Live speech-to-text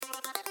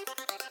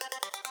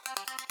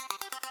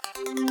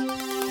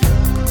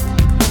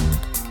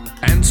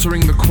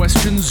Answering the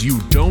questions you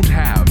don't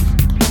have.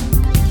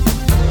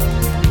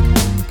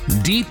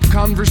 Deep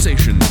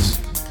conversations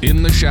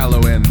in the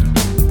shallow end.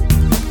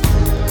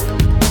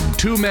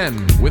 Two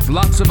men with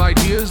lots of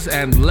ideas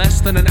and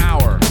less than an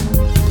hour.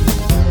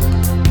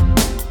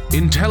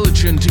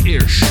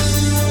 Intelligent-ish.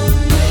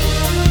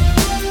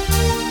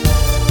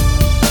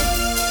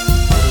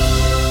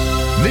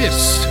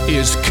 This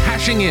is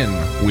Cashing In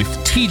with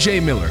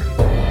TJ Miller.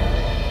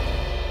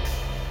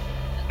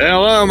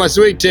 Hello, my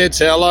sweet tits.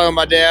 Hello,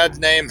 my dad's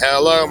name.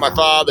 Hello, my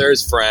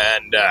father's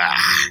friend.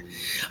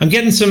 I'm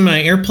getting some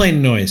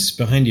airplane noise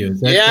behind you.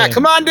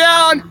 Come on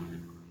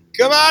down.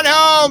 Come on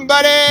home,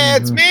 buddy.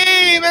 It's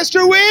me,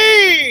 Mr.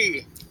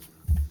 Wee.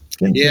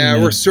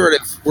 Yeah,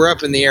 we're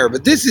up in the air,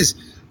 but this is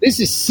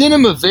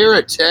cinema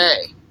verite.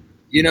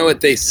 You know what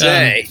they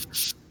say.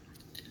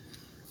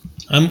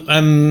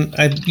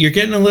 You're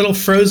getting a little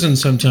frozen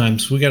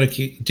sometimes.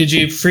 Did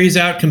you freeze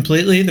out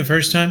completely the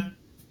first time?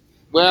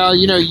 Well,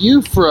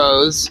 you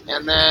froze,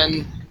 and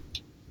then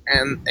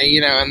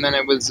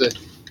it was.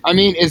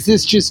 Is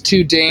this just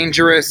too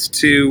dangerous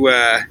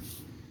to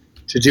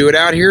do it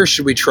out here? Or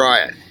should we try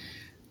it?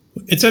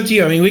 It's up to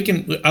you. I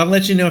mean, I'll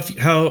let you know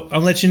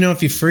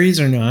if you freeze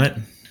or not.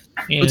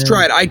 Let's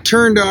try it. I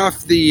turned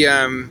off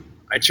my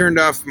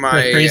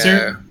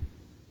freezer.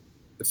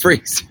 The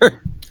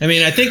freezer. I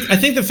mean, I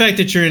think the fact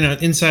that you're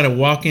inside a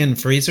walk-in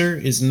freezer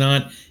is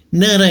not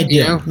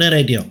ideal. Not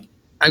ideal.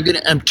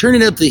 I'm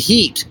turning up the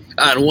heat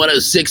on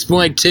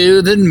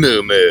 106.2 the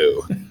Moo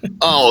Moo.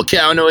 All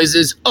cow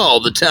noises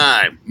all the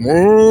time.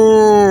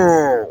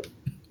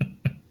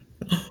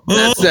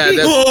 That's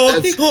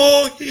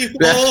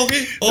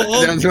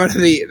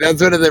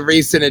one of the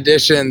recent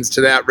additions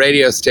to that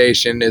radio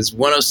station is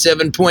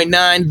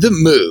 107.9 the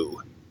Moo.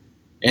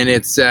 And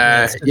it's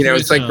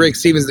it's like Rick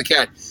Stevens the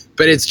cat,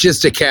 but it's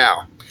just a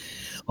cow.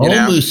 All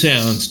moo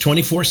sounds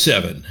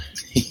 24/7.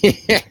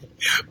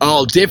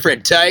 All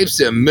different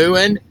types of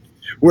mooing.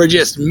 We're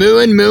just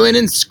mooing,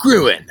 and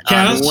screwing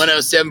Cows? On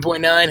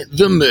 107.9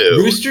 the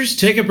Moo. Roosters,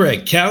 take a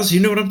break. Cows, you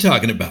know what I'm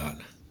talking about.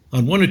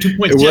 On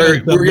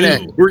 102.7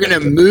 we're gonna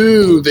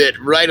move it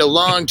right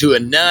along to a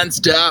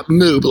nonstop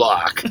moo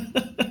block.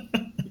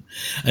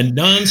 A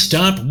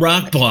nonstop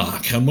rock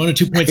block on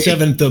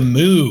 102.7 the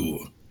Moo.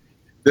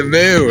 The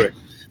Moo.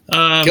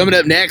 Coming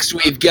up next,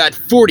 we've got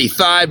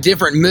 45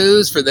 different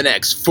moos for the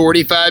next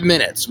 45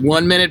 minutes.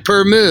 1 minute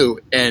per moo,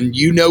 and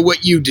you know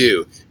what you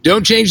do.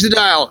 Don't change the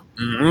dial.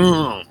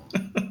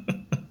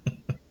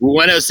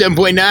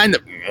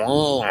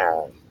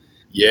 107.9.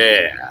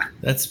 Yeah.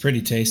 That's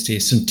pretty tasty.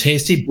 Some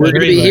tasty. We're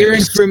going to be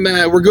hearing from,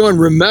 we're going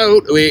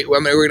remote. We're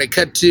going to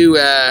cut to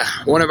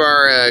one of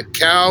our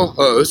cow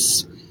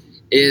hosts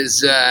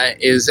is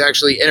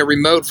actually in a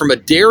remote from a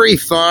dairy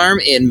farm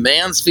in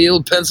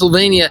Mansfield,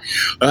 Pennsylvania.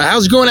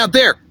 How's it going out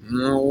there?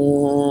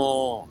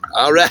 All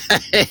right.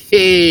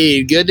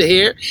 Good to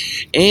hear.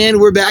 And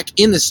we're back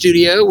in the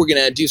studio. We're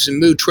going to do some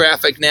moo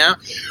traffic now.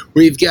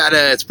 We've got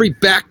it's pretty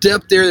backed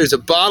up there. There's a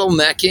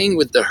bottlenecking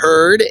with the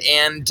herd,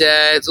 and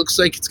it looks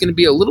like it's going to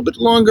be a little bit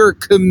longer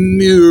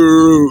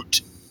commute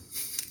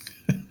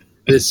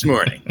this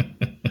morning.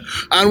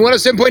 On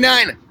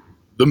 107.9,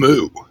 the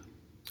Moo.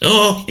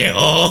 Oh.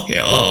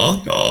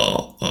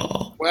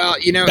 Well,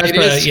 it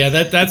is.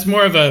 That's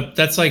more of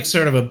that's like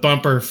sort of a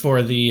bumper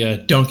for the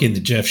Donkey and the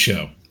Jeff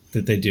show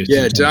that they do.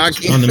 Yeah,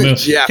 Donkey on the Moo.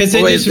 Because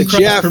they do some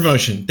cross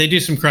promotion.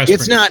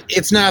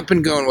 It's not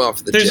been going well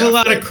for the Jeff. There's a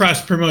lot of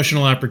cross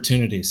promotional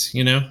opportunities,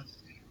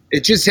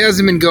 It just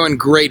hasn't been going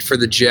great for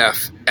the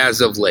Jeff as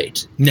of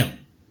late. No.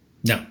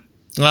 A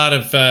lot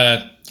of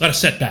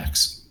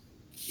setbacks.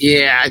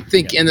 Yeah, I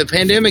think, and the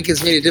pandemic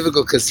has made it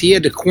difficult because he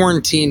had to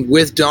quarantine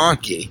with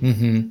Donkey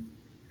in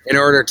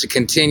order to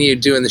continue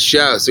doing the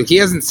show. So he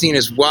hasn't seen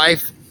his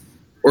wife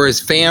or his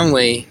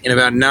family in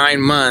about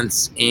 9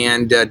 months,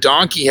 and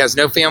Donkey has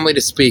no family to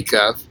speak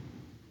of.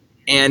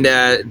 And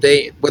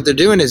what they're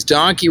doing is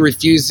Donkey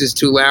refuses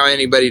to allow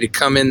anybody to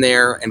come in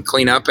there and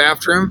clean up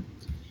after him.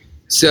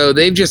 So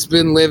they've just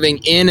been living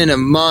in and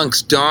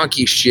amongst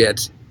Donkey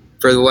shit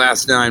for the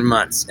last 9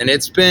 months, and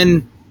he's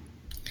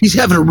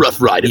having a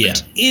rough ride of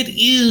it. It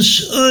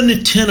is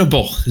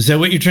untenable. Is that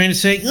what you're trying to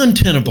say?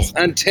 Untenable.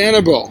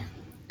 Untenable.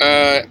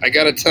 I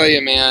got to tell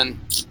you, man,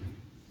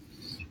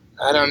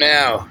 I don't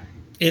know.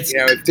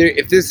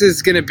 If this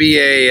is going to be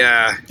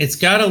it's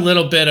got a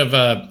little bit of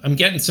I'm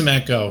getting some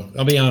echo.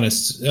 I'll be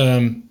honest.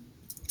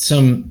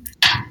 Some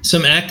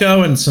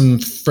echo and some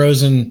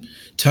frozen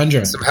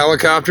tundra. Some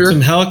helicopter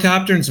and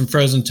some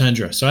frozen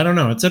tundra. So I don't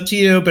know. It's up to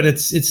you, but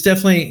it's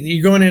definitely,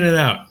 you're going in and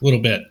out a little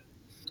bit.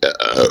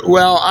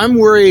 Well, I'm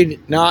worried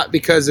not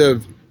because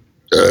of,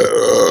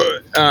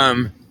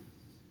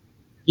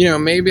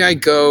 maybe I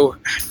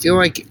feel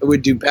like it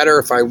would do better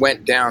if I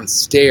went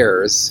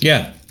downstairs.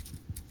 Yeah.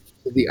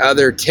 To the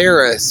other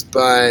terrace,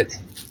 but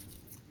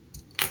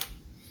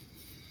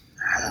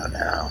I don't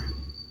know.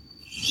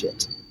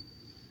 Shit.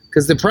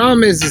 Because the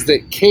problem is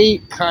that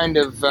Kate kind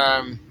of,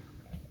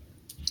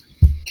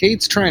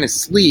 Kate's trying to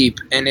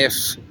sleep, and if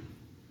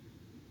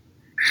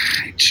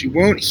she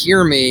won't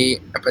hear me,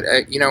 but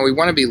we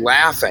want to be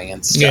laughing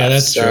and stuff. Yeah,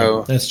 that's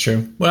true. That's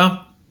true.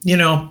 Well, you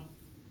know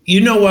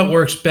what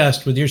works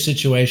best with your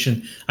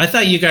situation. I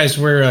thought you guys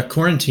were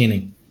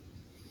quarantining.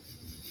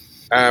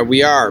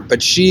 We are,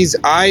 but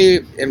I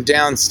am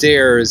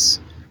downstairs.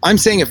 I'm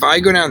saying if I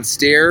go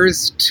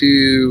downstairs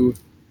to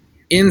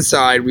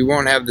inside, we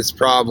won't have this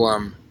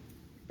problem.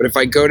 But if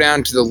I go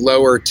down to the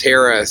lower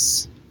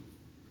terrace,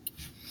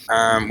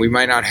 we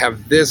might not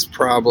have this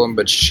problem,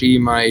 but she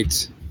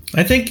might.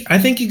 I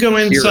think you go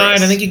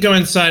inside. I think you go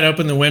inside,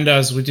 open the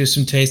windows, we do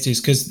some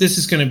tasties, because this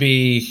is going to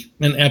be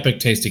an epic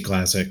tasty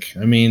classic.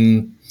 I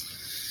mean,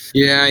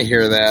 yeah, I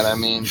hear that. I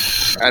mean,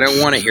 I don't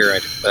want to hear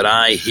it, but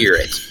I hear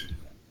it.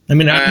 I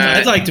mean,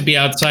 I'd like to be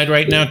outside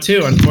right now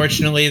too.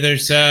 Unfortunately,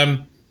 there's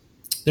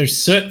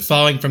soot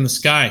falling from the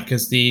sky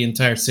because the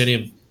entire city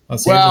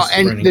of Los Angeles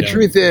is burning down.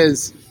 Truth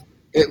is,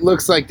 it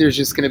looks like there's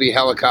just going to be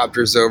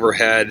helicopters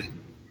overhead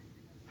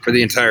for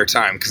the entire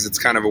time because it's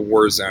kind of a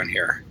war zone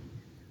here.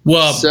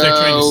 Well, they're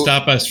trying to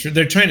stop us.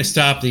 They're trying to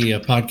stop the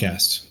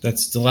podcast.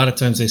 That's a lot of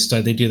times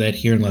they do that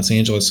here in Los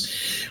Angeles,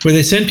 where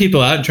they send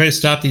people out and try to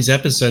stop these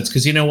episodes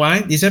because you know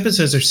why? These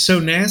episodes are so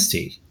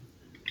nasty.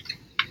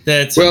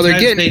 They're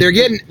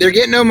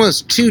getting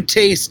almost too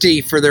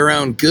tasty for their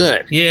own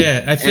good.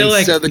 Yeah, I feel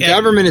so the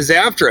government is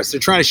after us.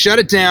 They're trying to shut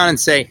it down and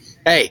say,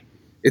 "Hey,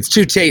 it's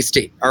too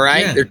tasty." All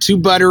right, yeah. They're too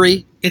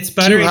buttery. It's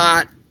buttery,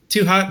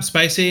 too hot and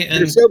spicy,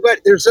 and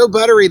they're so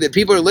buttery that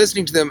people are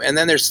listening to them and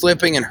then they're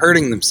slipping and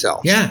hurting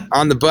themselves. Yeah,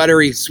 on the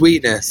buttery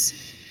sweetness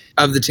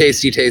of the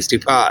tasty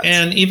pods.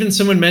 And even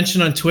someone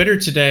mentioned on Twitter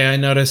today, I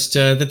noticed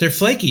that they're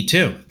flaky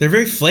too. They're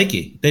very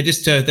flaky. They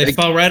just they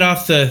fall right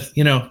off the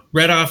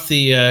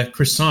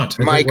croissant.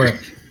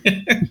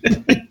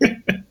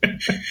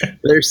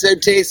 They're so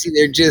tasty.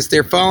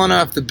 They're falling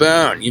off the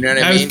bone. You know what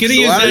I mean? I was going to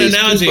use that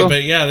analogy,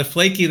 but yeah, the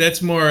flaky.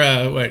 That's more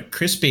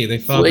crispy. They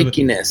fall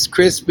flakiness,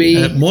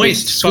 crispy,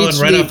 moist, falling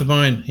right off the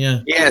bone.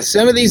 Yeah. Yeah.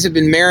 Some of these have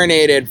been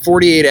marinated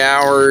 48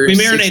 hours. We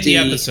marinate the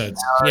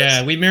episodes. Hours.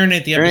 Yeah, we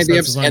marinate the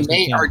episodes, and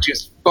they are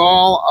just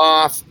fall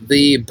off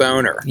the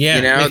boner.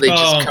 Yeah, they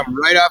just come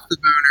right off the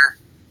boner.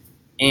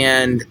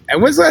 And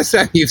when's the last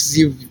time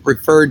you've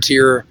referred to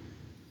your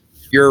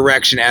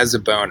erection as a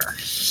boner?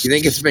 You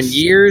think it's been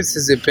years?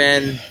 Has it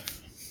been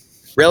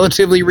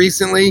relatively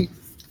recently?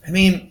 I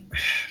mean,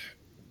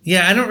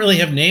 yeah, I don't really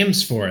have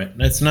names for it.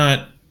 That's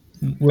not.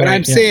 But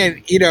I'm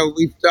saying,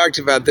 we've talked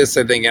about this,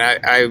 I think,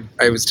 and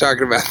I was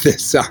talking about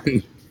this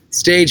on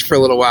stage for a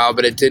little while,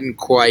 but it didn't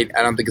quite.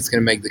 I don't think it's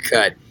going to make the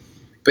cut.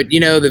 But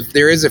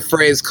there is a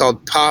phrase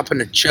called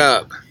 "popping a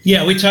chub."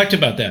 Yeah, we talked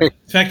about that. In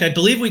fact, I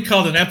believe we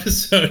called an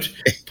episode.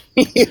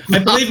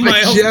 I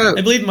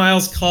believe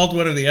Miles called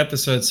one of the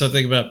episodes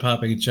something about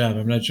popping a chub.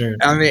 I'm not sure.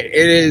 I mean, it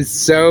is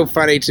so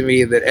funny to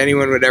me that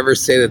anyone would ever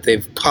say that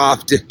they've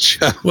popped a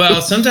chub.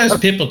 Well, sometimes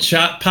people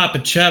pop a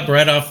chub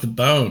right off the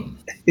bone.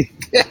 You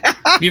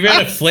ever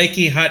had a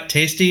flaky, hot,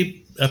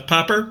 tasty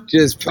popper?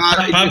 Just pop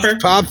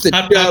the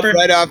chub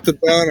right off the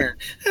boner.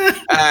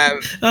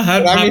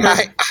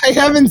 I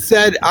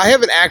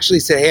haven't actually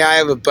said, "Hey, I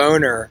have a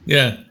boner."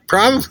 Yeah,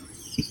 probably.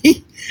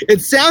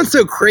 It sounds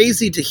so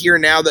crazy to hear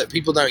now that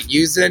people don't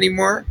use it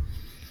anymore.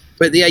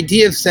 But the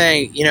idea of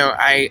saying,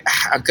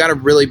 I've got a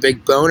really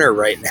big boner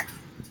right now.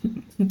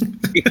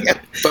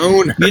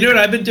 Boner. You know what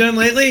I've been doing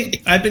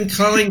lately? I've been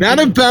calling not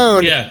a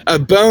bone, a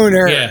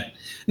boner. Yeah.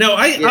 No,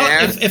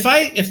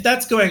 if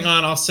that's going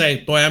on, I'll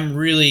say, boy,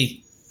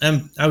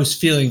 I was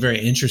feeling very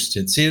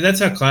interested. See, that's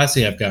how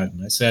classy I've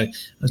gotten. I say,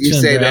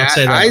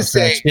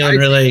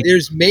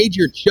 there's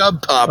major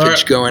chub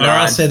poppage going on. Or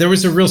I'll say there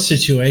was a real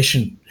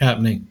situation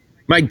happening.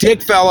 My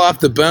dick fell off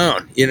the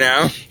bone,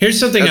 Here's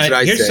something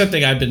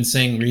something I've been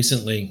saying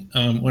recently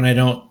when I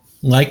don't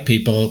like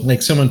people.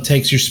 Like someone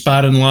takes your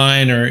spot in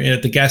line or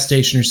at the gas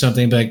station or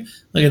something, but like,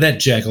 look at that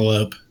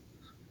jackalope.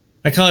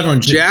 I call everyone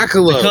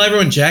jackalope. I call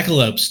everyone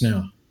jackalopes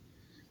now.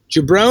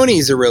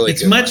 Jabronis are really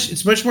good.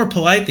 It's much more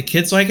polite. The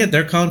kids like it.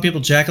 They're calling people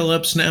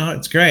jackalopes now.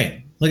 It's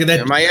great. Look at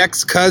that. Yeah, my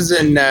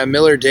ex-cousin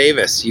Miller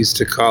Davis used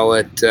to call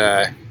it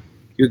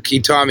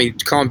he taught me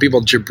calling people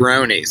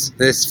jabronis.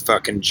 This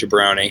fucking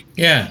jabroni.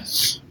 Yeah.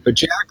 But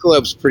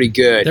jackalope's pretty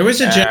good. There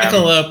was a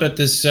jackalope at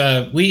this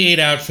we ate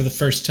out for the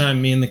first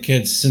time, me and the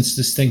kids, since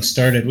this thing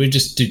started. We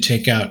just do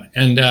takeout.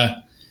 And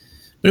but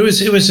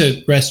it was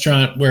a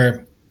restaurant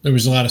where there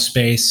was a lot of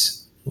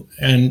space,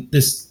 and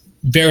this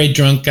very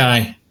drunk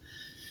guy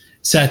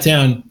sat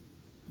down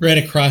right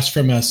across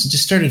from us and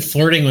just started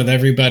flirting with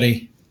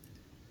everybody.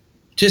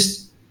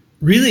 Just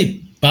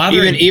really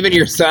bothering. Even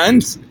your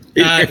sons?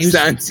 He was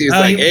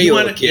like, "Hey, you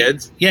little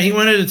kids." Yeah, he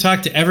wanted to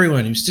talk to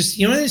everyone. He was just,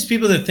 these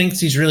people that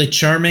thinks he's really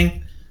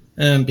charming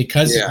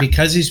because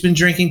he's been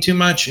drinking too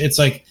much. It's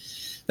like,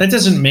 that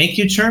doesn't make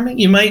you charming.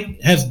 You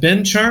might have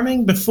been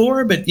charming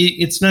before, but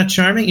it's not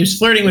charming. He was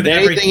flirting with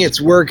everything.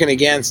 It's working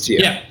against you.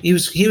 Yeah, he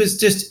was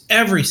just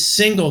every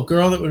single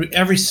girl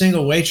every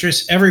single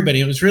waitress,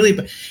 everybody. It was really,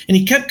 and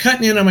he kept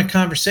cutting in on my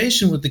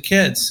conversation with the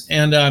kids,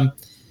 and I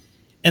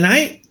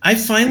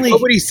finally.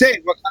 What would he say?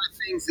 What kind of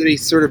things did he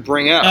sort of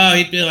bring up? Oh,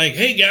 he'd be like,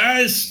 "Hey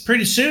guys,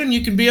 pretty soon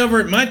you can be over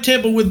at my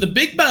table with the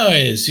big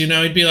boys."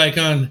 He'd be like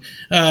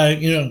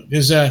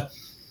because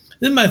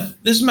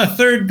this is my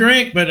third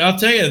drink, but I'll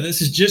tell you,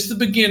 this is just the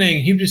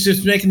beginning. He was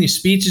just making these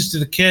speeches to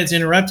the kids,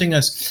 interrupting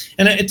us.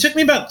 And it took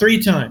me about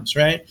 3 times,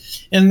 right?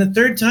 And the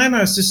third time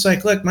I was just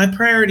like, look, my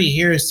priority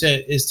here is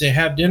to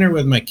have dinner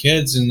with my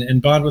kids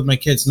and bond with my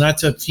kids, not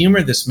to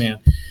humor this man.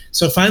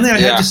 So finally I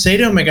had to say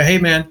to him, I go, hey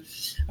man,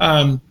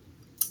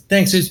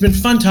 thanks. It's been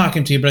fun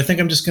talking to you, but I think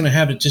I'm just going to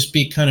have it just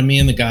be kind of me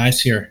and the guys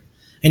here.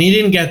 And he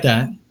didn't get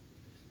that.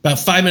 About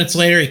 5 minutes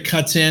later, he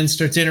cuts in,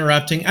 starts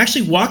interrupting,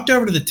 actually walked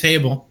over to the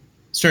table,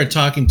 started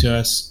talking to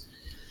us.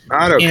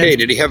 Not okay.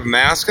 Did he have a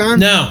mask on?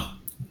 No.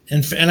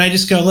 And I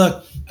just go,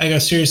 look, I go,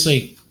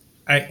 seriously,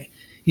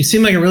 you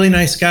seem like a really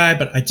nice guy,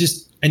 but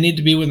I need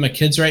to be with my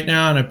kids right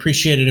now, and I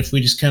appreciate it if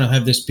we just kind of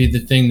have this be the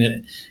thing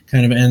that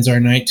kind of ends our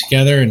night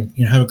together and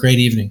have a great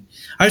evening.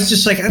 I was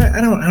just like, I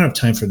don't have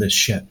time for this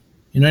shit.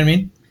 You know what I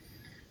mean?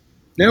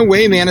 No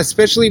way, man,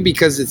 especially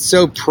because it's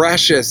so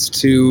precious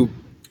to,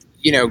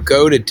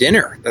 go to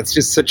dinner. That's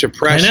just such a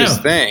precious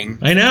thing.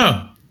 I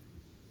know.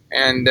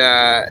 And,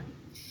 I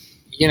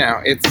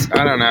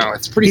don't know.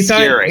 It's pretty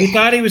scary. He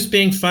thought he was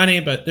being funny,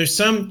 but there's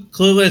some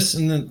clueless,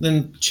 and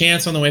then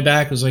Chance on the way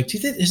back was like,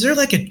 is there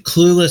like a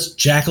clueless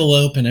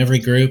jackalope in every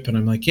group? And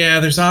I'm like,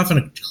 yeah, there's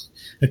often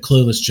a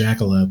clueless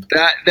jackalope.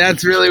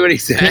 That's really what he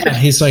said. Yeah,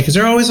 he's like, is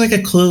there always like a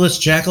clueless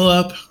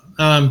jackalope?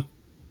 And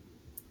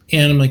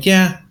I'm like,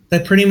 yeah,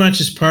 that pretty much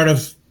is part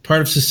of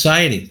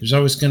society. There's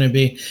always going to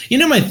be,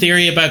 my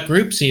theory about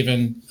groups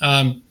even,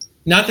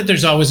 not that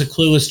there's always a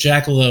clueless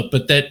jackalope,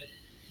 but that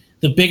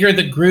the bigger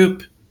the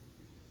group,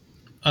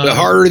 the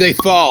harder they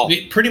fall.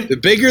 The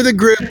bigger the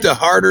group, the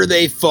harder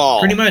they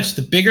fall. Pretty much.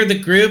 The bigger the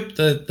group,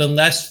 the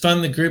less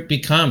fun the group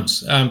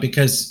becomes,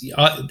 because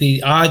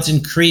the odds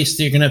increase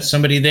that you're going to have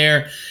somebody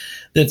there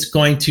that's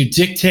going to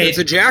dictate. It's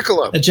a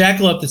jackalope. A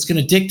jackalope that's going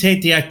to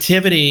dictate the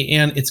activity,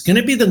 and it's going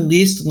to be the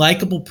least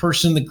likable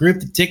person in the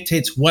group that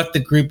dictates what the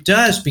group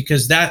does,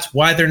 because that's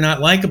why they're not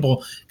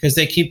likable, because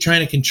they keep trying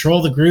to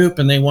control the group,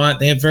 and they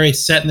have very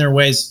set in their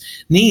ways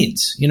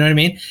needs. You know what I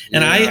mean?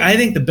 And I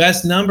think the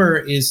best number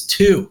is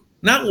 2.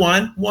 Not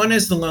 1. 1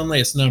 is the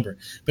loneliest number,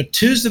 but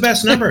 2 is the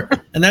best number,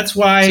 and that's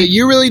why. So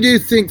you really do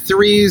think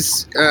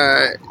 3's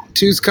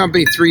 2's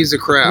company, 3's a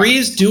crowd. 3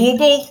 is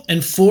doable,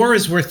 and 4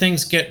 is where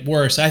things get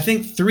worse. I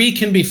think 3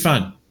 can be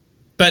fun,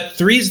 but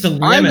 3 is the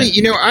limit.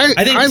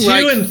 I think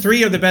 2 and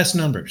 3 are the best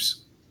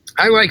numbers.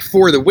 I like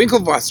 4. The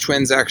Winklevoss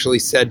twins actually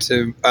said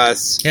to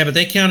us. Yeah, but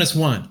they count as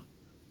 1.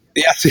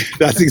 Yes,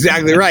 that's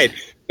exactly right.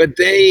 But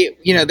they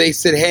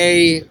said,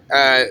 hey,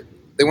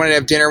 they wanted to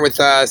have dinner with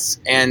us,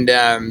 and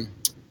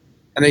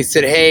they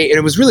said, hey, and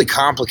it was really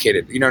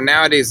complicated.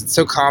 Nowadays it's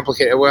so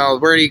complicated. Well,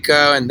 where do you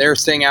go? And they're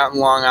staying out in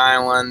Long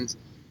Island.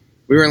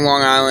 We were in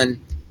Long Island.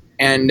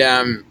 And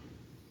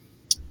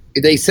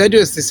they said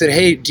to us, they said,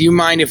 hey, do you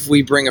mind if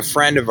we bring a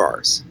friend of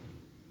ours?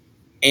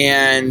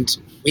 And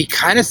we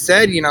kind of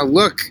said,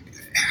 look,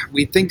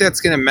 we think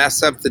that's going to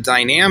mess up the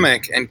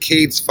dynamic. And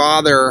Cade's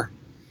father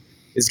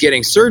is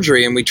getting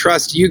surgery, and we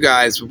trust you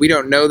guys, but we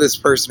don't know this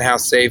person, how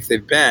safe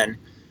they've been.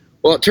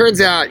 Well, it turns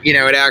out,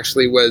 it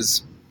actually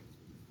was...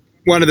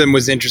 One of them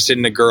was interested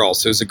in a girl,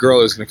 so it was a girl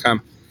who was going to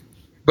come.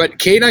 But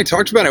Kate and I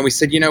talked about it, and we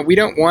said, we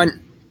don't want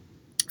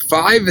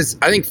 5 is.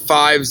 I think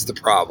 5's the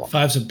problem.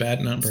 5's a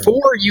bad number.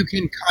 4, you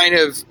can kind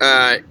of,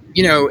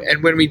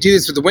 and when we do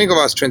this with the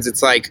Winklevoss twins,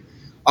 it's like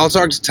I'll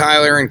talk to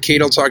Tyler and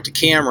Kate will talk to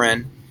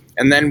Cameron,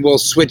 and then we'll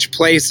switch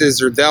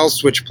places, or they'll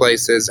switch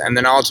places, and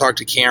then I'll talk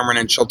to Cameron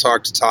and she'll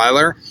talk to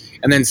Tyler,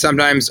 and then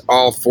sometimes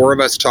all 4 of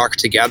us talk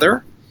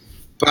together.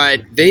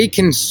 But they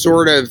can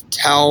sort of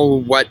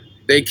tell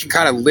they can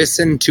kind of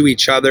listen to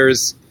each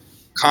other's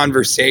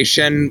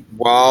conversation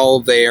while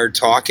they are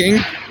talking,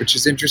 which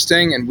is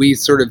interesting, and we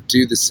sort of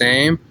do the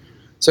same.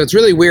 So it's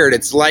really weird.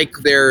 It's like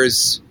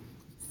there's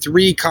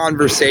 3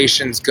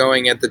 conversations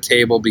going at the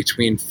table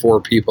between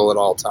 4 people at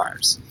all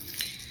times.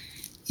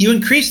 You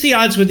increase the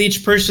odds with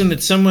each person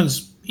that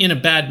someone's in a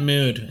bad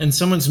mood, and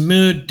someone's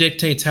mood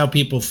dictates how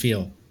people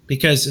feel,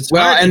 because it's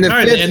hard, and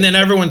then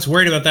everyone's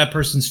worried about that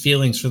person's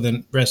feelings for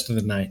the rest of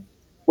the night.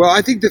 Well,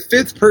 I think the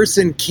 5th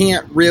person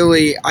can't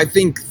really. I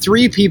think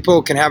 3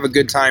 people can have a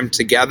good time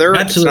together.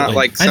 Absolutely. It's not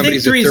like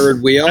somebody's a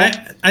third wheel.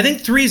 I think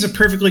 3 is a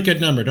perfectly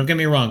good number. Don't get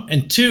me wrong.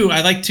 And 2,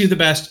 I like 2 the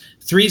best.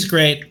 3's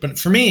great. But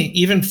for me,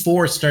 even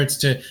 4 starts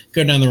to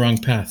go down the wrong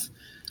path.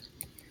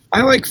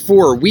 I like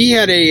 4. We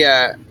had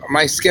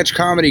my sketch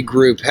comedy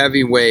group,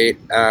 Heavyweight,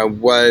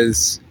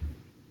 was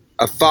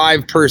a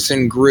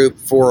 5-person group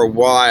for a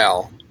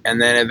while. And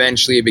then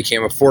eventually it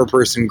became a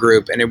 4-person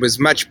group, and it was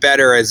much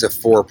better as a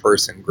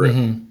 4-person group.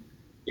 Mm-hmm.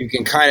 You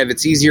can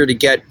it's easier to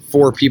get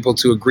 4 people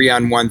to agree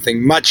on one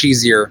thing, much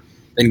easier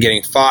than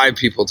getting 5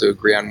 people to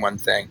agree on one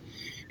thing.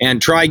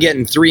 And try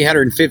getting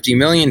 350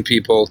 million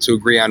people to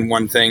agree on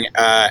one thing.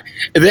 That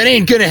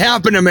ain't going to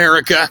happen,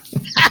 America.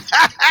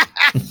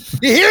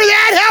 You hear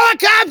that,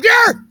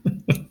 helicopter?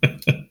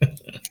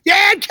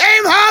 Dad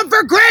came home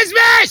for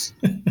Christmas!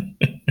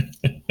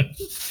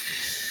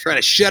 trying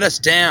to shut us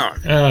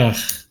down.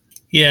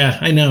 Yeah,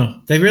 I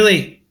know.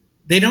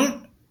 They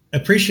don't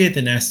appreciate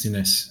the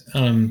nastiness.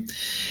 I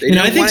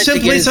think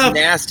someplace as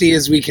nasty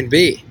as we can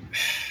be.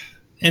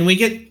 And we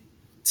get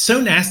so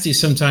nasty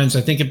sometimes,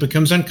 I think it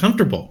becomes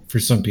uncomfortable for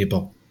some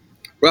people.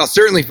 Well,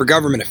 certainly for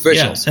government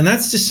officials. Yeah, and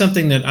that's just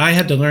something that I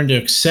had to learn to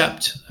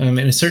accept. At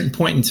a certain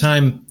point in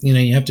time,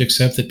 you have to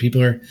accept that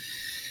people are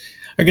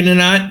going to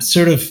not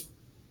sort of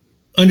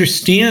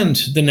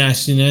understand the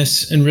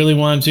nastiness and really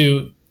want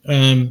to.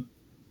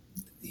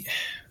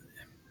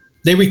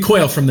 They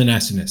recoil from the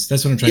nastiness.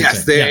 That's what I'm trying to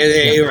say.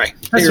 Yes, right.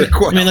 They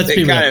recoil. Let's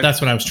be real. That's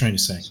what I was trying to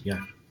say. Yeah.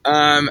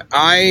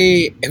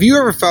 Have you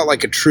ever felt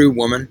like a true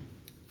woman?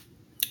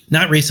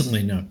 Not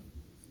recently, no.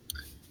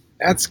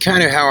 That's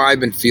kind of how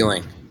I've been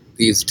feeling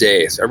these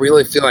days. I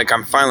really feel like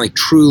I'm finally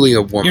truly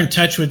a woman. You're in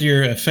touch with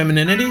your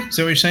femininity? Is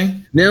that what you're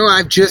saying? No,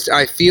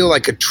 I feel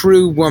like a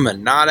true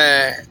woman, not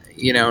a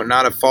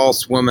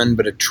false woman,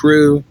 but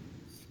a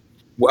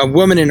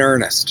woman in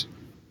earnest.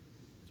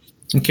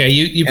 Okay,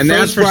 you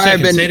froze for a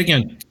second. Say it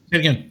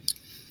again.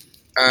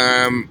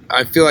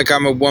 I feel like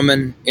I'm a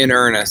woman in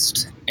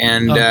earnest,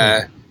 and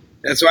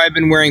that's why I've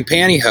been wearing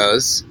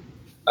pantyhose,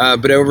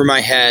 but over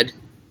my head.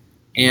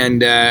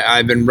 And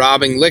I've been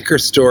robbing liquor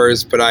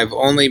stores, but I've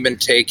only been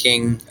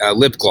taking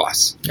lip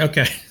gloss.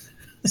 Okay.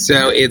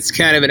 So it's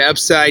kind of an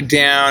upside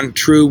down,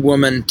 true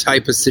woman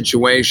type of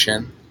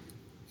situation.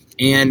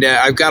 And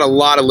I've got a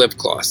lot of lip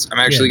gloss. I'm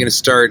actually going to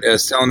start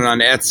selling it on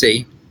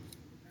Etsy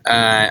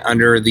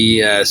under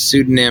the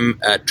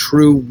pseudonym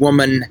True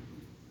Woman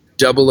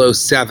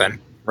 007,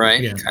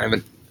 right? Yeah. Kind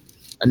of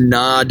a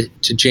nod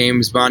to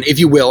James Bond, if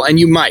you will. And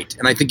you might.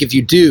 And I think if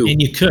you do,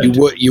 and you could.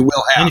 You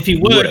will have. And if you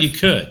would, you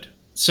could.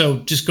 So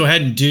just go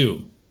ahead and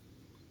do.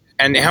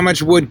 And how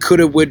much wood could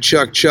a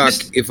woodchuck chuck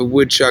if a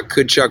woodchuck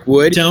could chuck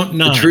wood? Don't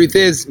not. The truth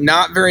is,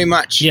 not very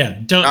much. Yeah,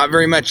 don't. Not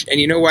very much. And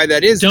you know why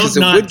that is? Don't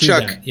not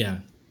woodchuck, do that. Yeah.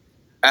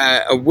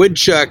 A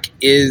woodchuck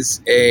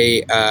is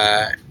a.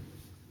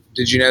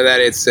 Did you know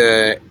that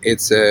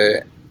it's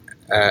a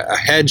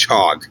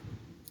hedgehog?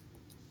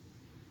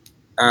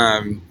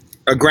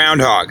 A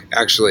groundhog,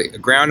 actually. A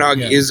groundhog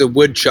is a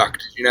woodchuck.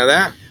 Did you know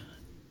that?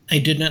 I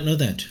did not know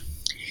that.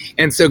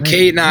 And so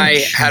Kate and I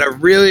had a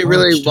really,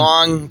 really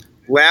long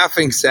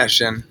laughing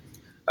session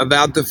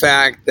about the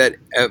fact that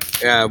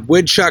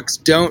woodchucks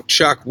don't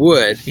chuck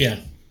wood. Yeah.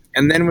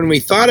 And then when we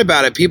thought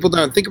about it, people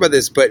don't think about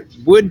this, but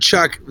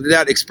woodchuck,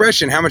 that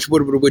expression, how much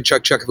wood would a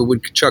woodchuck chuck if a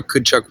woodchuck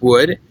could chuck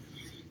wood?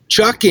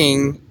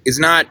 Chucking is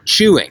not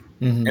chewing.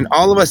 Mm-hmm. And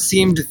all of us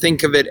seem to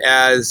think of it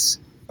as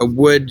a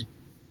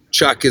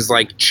woodchuck is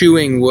like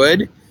chewing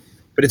wood,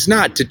 but it's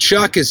not. To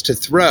chuck is to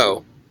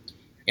throw.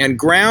 And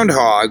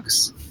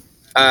groundhogs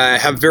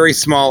have very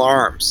small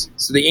arms.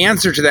 So the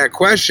answer to that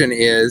question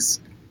is,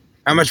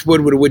 how much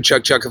wood would a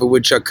woodchuck chuck if a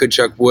woodchuck could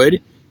chuck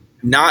wood?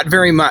 Not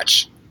very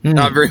much.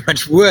 Not very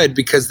much wood,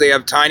 because they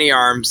have tiny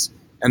arms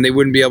and they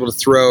wouldn't be able to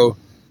throw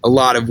a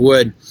lot of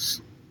wood.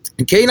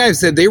 And Kate and I have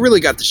said they really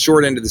got the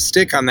short end of the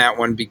stick on that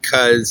one,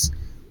 because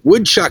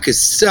woodchuck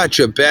is such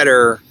a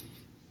better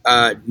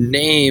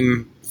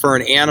name for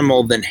an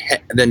animal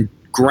than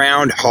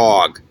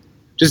groundhog.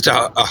 Just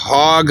a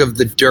hog of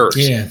the dirt.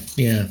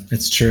 Yeah,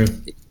 that's true.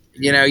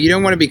 You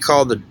don't want to be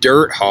called a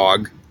dirt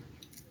hog,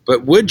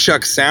 but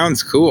woodchuck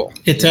sounds cool.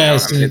 It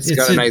does. It's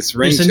got a nice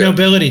ring to it. There's a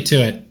nobility to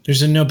it.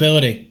 There's a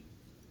nobility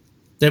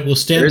that will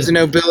stand. There's a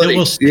nobility.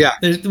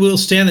 That will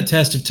stand the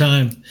test of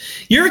time.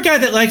 You're a guy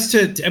that likes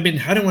to. I mean,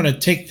 I don't want to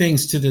take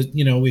things to the.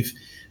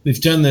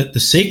 We've done the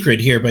sacred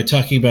here by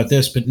talking about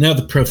this, but now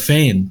the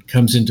profane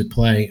comes into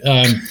play.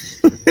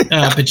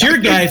 But you're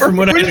a guy from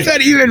what does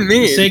that even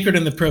mean? The sacred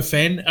and the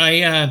profane.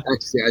 I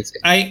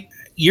see.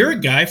 You're a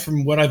guy,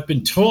 from what I've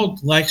been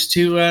told, likes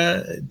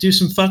to do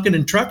some fucking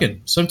and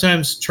trucking.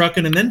 Sometimes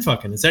trucking and then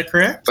fucking. Is that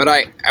correct? But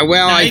I don't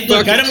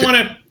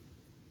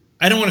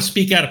want to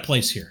speak out of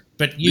place here.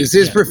 But this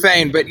is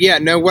profane. But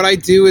what I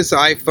do is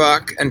I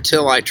fuck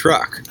until I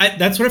truck.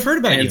 That's what I've heard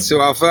about you. And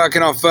so I'll fuck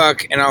and I'll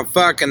fuck and I'll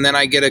fuck, and then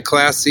I get a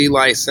Class C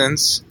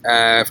license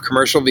of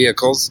commercial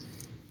vehicles,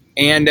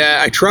 and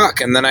I truck,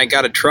 and then I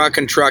got to truck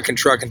and truck and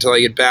truck until I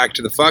get back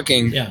to the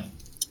fucking. Yeah.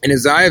 And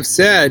as I have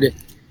said,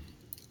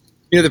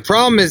 the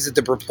problem is that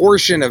the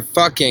proportion of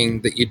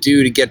fucking that you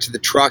do to get to the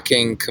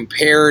trucking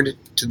compared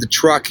to the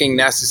trucking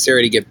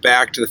necessary to get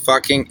back to the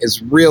fucking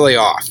is really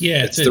off.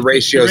 Yeah, the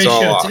ratio's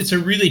all off. It's a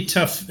really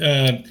tough.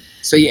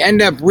 So you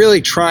end up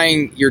really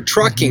trying. You're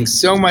trucking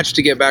so much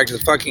to get back to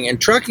the fucking,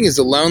 and trucking is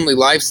a lonely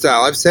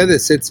lifestyle. I've said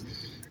this. It's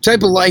a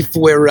type of life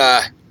where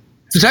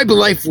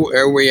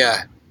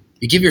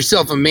you give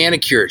yourself a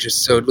manicure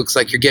just so it looks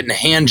like you're getting a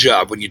hand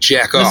job when you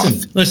jack off.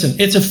 Listen,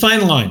 it's a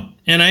fine line,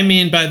 and I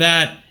mean by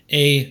that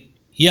a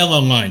yellow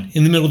line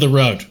in the middle of the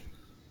road.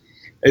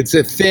 It's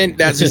a thin.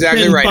 That's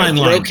exactly right.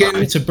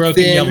 It's a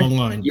broken yellow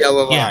line.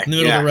 Yellow line. Yeah, in the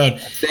middle of the road. A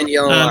thin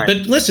yellow line. But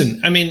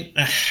listen, I mean,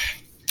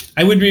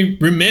 I would be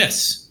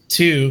remiss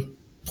to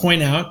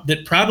point out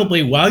that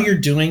probably while you're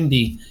doing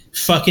the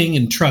fucking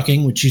and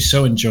trucking, which you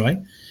so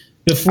enjoy,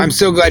 Before, I'm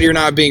so glad you're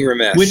not being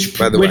remiss,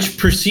 by the way. Which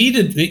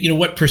preceded,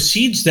 what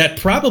precedes that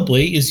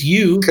probably is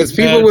you. Because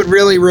people would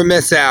really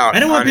remiss out.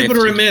 I don't want people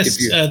to remiss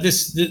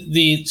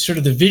the sort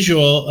of the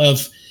visual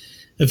of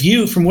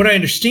you. From what I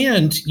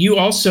understand, you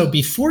also,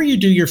 before you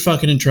do your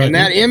fucking intro. And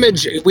that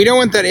image, we don't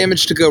want that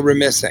image to go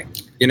remissing,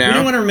 We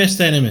don't want to remiss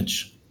that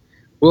image.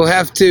 We'll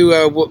have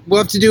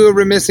to do a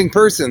remissing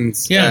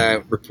persons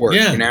report,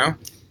 Yeah.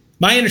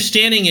 My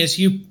understanding is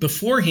you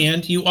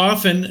beforehand, you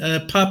often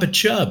pop a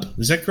chub.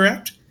 Is that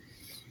correct?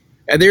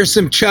 And there's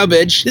some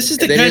chubbage. This is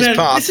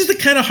the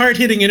kind of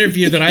hard-hitting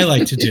interview that I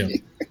like to do.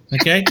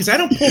 Okay? Because I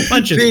don't pull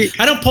punches.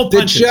 I don't pull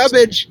punches. The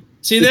chubbage.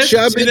 See this? The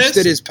chubbage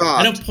that is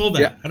popped. I don't pull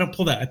that. Yeah. I don't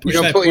pull that. I push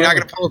that forward. You're not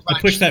going to pull a punch.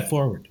 I push that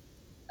forward.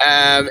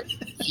 I'm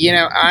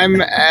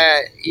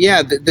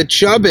the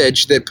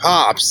chubbage that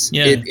pops.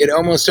 Yeah. It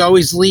almost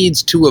always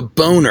leads to a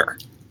boner.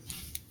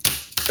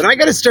 But I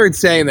got to start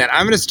saying that.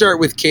 I'm going to start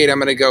with Kate. I'm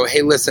going to go,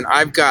 hey, listen,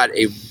 I've got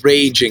a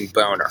raging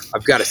boner.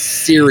 I've got a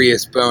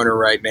serious boner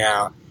right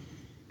now.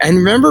 And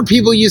remember,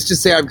 people used to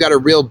say, I've got a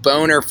real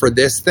boner for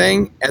this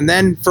thing. And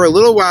then for a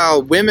little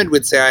while, women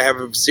would say, I have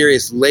a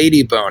serious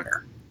lady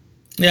boner.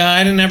 Yeah,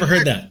 I never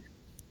heard that.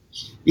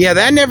 Yeah,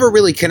 that never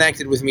really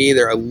connected with me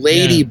either. A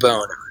lady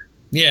boner.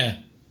 Yeah.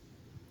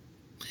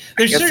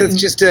 I guess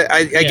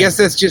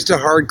that's just a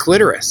hard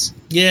clitoris.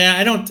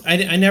 Yeah,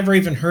 I never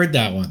even heard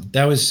that one.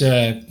 That was,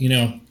 I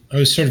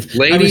was sort of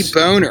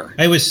boner.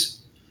 I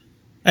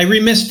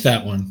remissed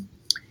that one.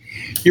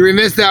 You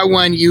remissed that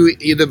one.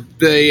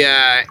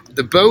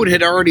 The boat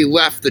had already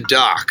left the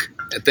dock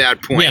at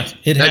that point.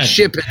 Yeah, that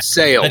ship had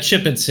sailed. That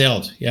ship had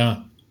sailed.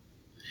 Yeah.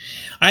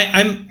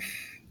 I'm.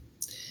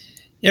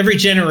 Every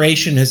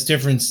generation has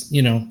different,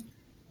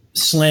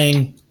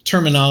 slang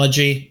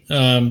terminology.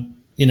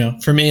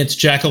 For me, it's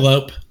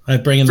jackalope.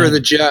 Bringing for the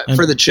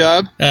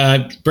chub.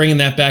 Bringing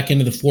that back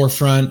into the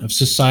forefront of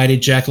society.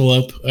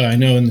 Jackalope. I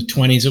know in the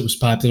 1920s it was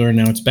popular, and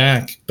now it's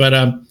back. But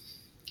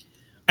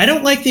I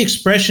don't like the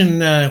expression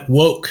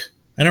woke.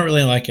 I don't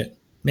really like it.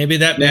 Maybe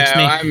that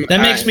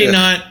makes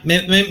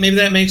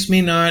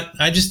me not.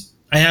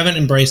 I haven't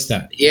embraced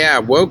that. Yeah,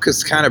 woke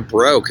is kind of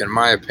broke, in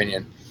my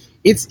opinion.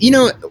 It's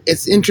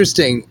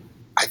interesting.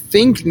 I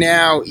think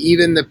now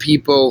even the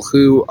people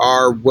who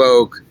are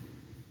woke,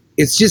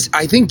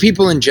 I think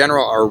people in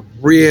general are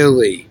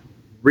really,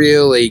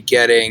 really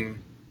getting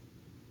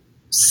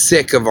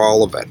sick of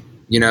all of it.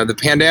 The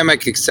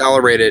pandemic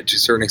accelerated it to a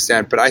certain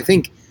extent, but I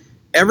think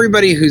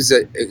everybody who's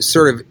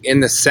sort of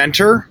in the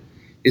center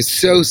is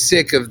so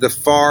sick of the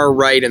far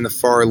right and the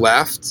far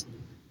left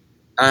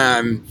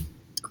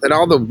that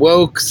all the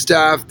woke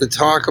stuff, the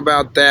talk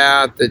about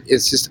that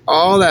it's just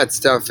all that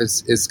stuff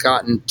is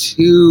gotten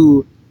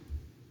too,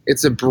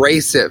 it's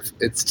abrasive.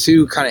 It's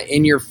too kind of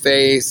in your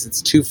face.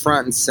 It's too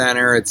front and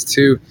center.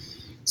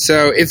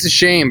 So it's a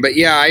shame. But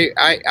yeah,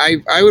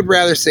 I would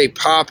rather say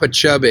Papa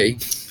Chubby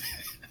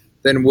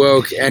than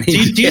woke any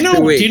day. Do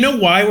you know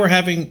why we're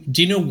having?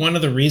 Do you know one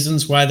of the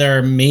reasons why there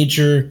are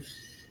major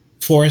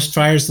forest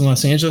fires in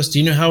Los Angeles? Do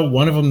you know how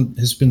one of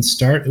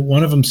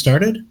them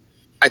started?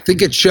 I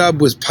think a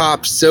chub was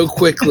popped so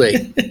quickly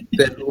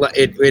that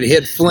it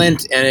hit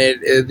Flint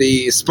and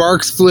the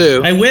sparks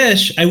flew. I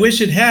wish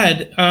it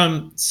had.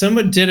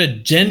 Someone did a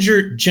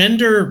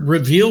gender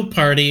reveal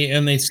party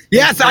and they.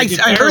 Yes, I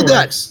heard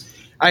that.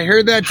 I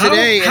heard that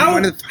today.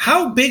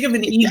 How big of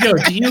an ego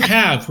do you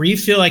have where you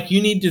feel like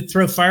you need to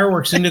throw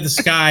fireworks into the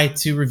sky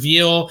to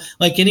reveal,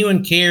 like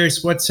anyone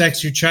cares what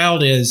sex your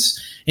child is,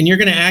 and you're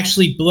going to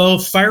actually blow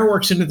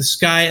fireworks into the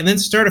sky and then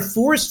start a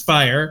forest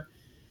fire?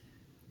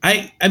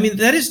 I mean,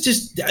 that is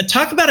just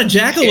talk about a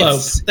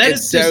jackalope.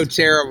 It's so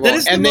terrible.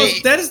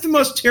 That is the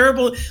most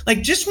terrible.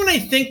 Like, just when I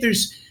think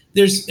there's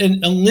a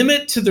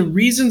limit to the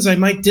reasons I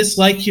might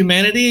dislike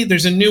humanity,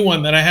 there's a new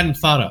one that I hadn't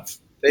thought of.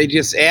 They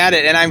just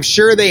added, and I'm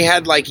sure they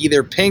had like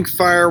either pink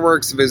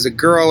fireworks if it was a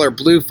girl or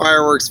blue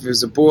fireworks if it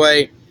was a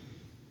boy.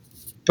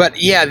 But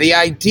yeah, the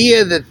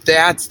idea that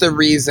that's the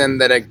reason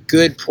that a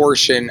good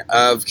portion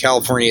of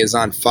California is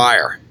on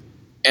fire.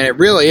 And it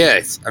really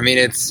is. I mean,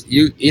 it's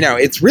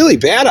it's really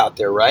bad out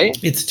there, right?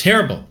 It's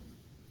terrible.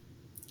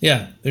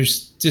 Yeah,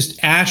 there's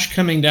just ash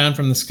coming down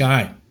from the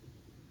sky.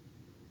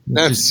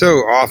 That's so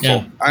awful.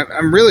 Yeah.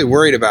 I'm really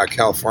worried about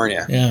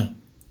California. Yeah.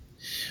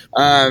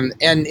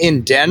 And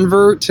in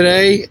Denver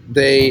today,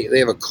 they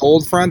have a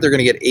cold front. They're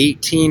going to get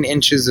 18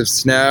 inches of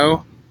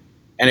snow.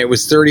 And it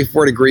was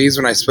 34 degrees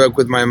when I spoke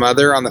with my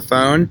mother on the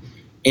phone.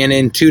 And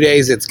in 2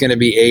 days, it's going to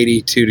be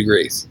 82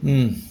 degrees.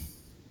 Mm.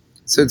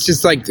 So it's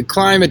just like the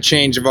climate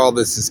change of all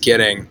this is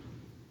getting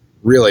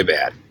really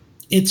bad.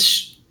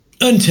 It's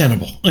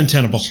untenable.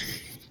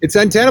 It's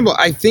untenable.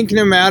 I think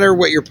no matter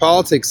what your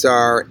politics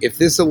are, if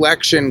this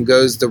election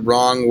goes the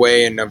wrong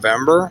way in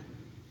November,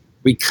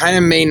 we kind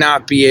of may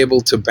not be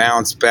able to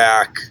bounce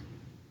back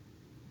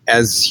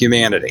as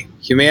humanity.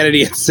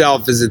 Humanity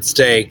itself is at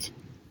stake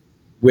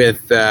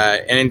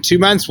and in 2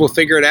 months we'll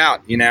figure it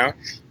out,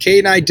 Kate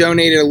and I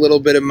donated a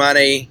little bit of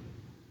money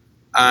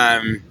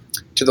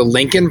to the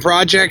Lincoln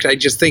Project. I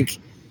just think,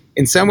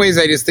 in some ways,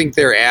 I just think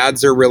their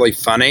ads are really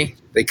funny.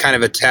 They kind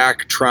of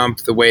attack Trump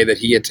the way that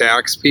he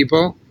attacks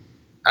people,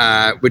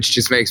 which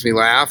just makes me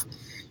laugh.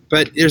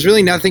 But there's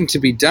really nothing to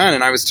be done.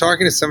 And I was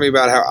talking to somebody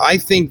about how I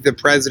think the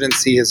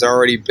presidency has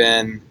already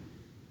been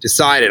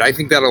decided. I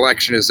think that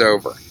election is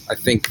over. I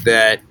think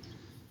that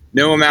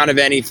no amount of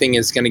anything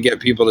is going to get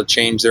people to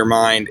change their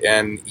mind,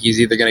 and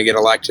he's either going to get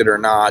elected or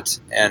not.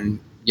 And,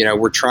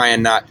 we're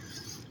trying not.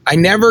 I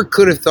never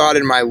could have thought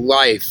in my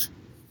life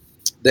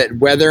that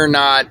whether or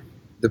not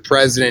the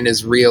president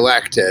is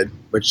reelected,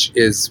 which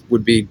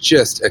would be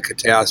just a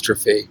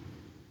catastrophe.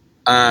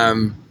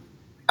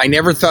 I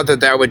never thought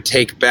that would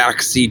take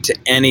backseat to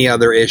any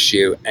other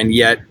issue, and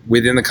yet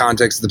within the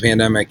context of the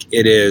pandemic,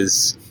 it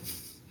is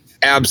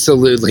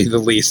absolutely the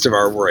least of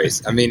our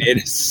worries. I mean, it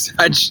is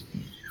such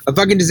a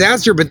fucking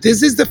disaster. But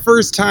this is the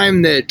first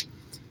time that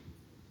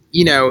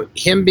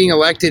him being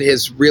elected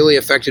has really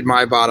affected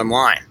my bottom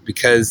line,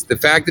 because the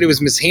fact that it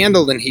was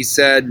mishandled and he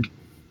said,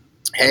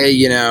 hey,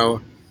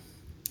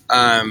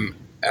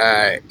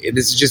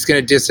 this is just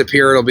going to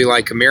disappear. It'll be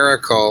like a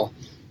miracle.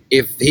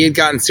 If he had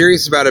gotten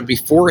serious about it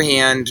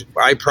beforehand,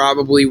 I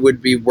probably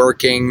would be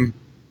working,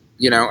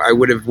 I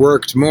would have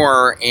worked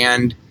more,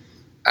 and,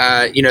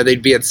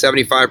 they'd be at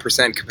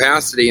 75%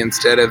 capacity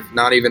instead of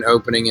not even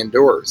opening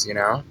indoors,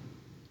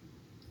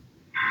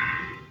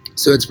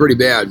 So it's pretty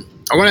bad.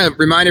 I want to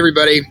remind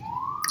everybody,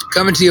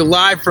 coming to you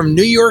live from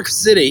New York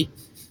City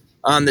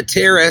on the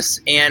terrace,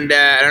 and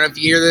I don't know if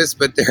you hear this,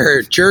 but there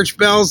are church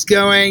bells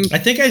going. I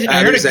think I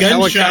heard a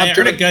gunshot. I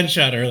heard a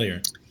gunshot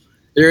earlier.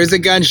 There is a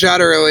gunshot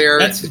earlier.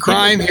 The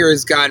crime here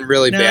has gotten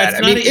really bad.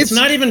 It's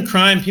not even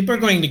crime. People are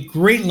going to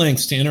great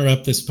lengths to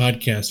interrupt this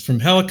podcast, from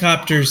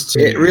helicopters to...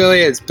 It really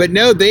is. But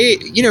no,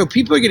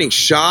 people are getting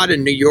shot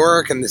in New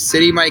York, and the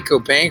city might go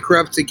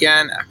bankrupt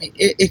again. I mean,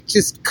 it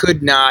just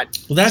could not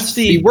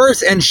be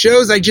worse. And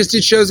I just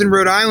did shows in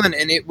Rhode Island,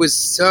 and it was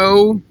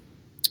so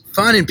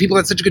fun, and people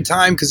had such a good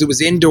time because it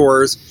was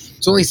indoors.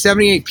 It's only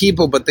 78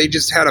 people, but they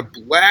just had a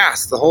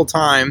blast the whole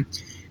time.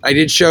 I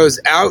did shows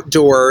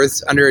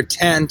outdoors under a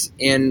tent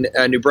in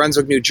New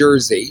Brunswick, New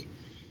Jersey,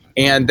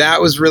 and that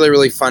was really,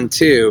 really fun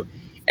too.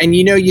 And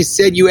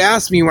you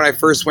asked me when I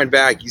first went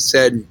back, you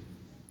said,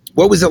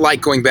 what was it like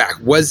going back?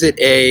 Was it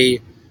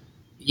did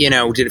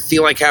it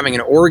feel like having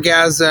an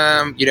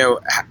orgasm?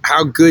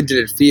 How good did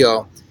it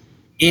feel?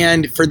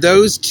 And for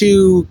those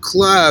two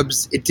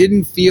clubs, it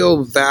didn't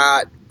feel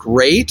that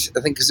great, I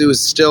think, because it was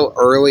still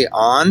early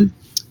on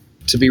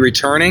to be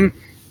returning.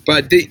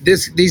 But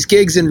these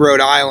gigs in Rhode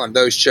Island,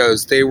 those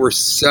shows, they were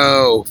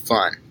so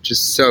fun,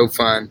 just so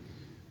fun.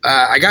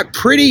 I got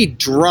pretty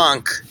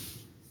drunk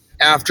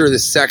after the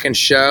second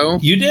show.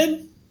 You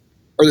did?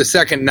 Or the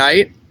second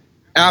night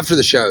after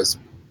the shows.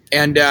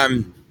 And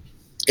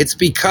it's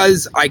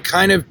because I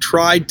kind of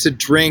tried to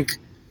drink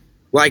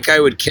like I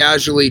would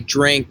casually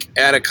drink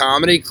at a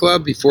comedy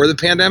club before the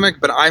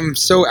pandemic, but I'm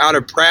so out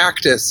of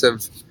practice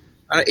of,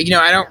 I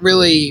don't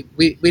really,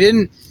 we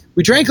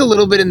drank a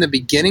little bit in the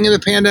beginning of the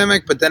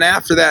pandemic, but then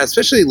after that,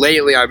 especially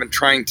lately, I've been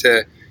trying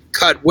to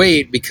cut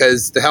weight,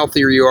 because the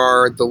healthier you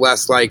are, the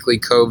less likely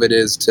COVID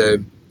is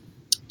to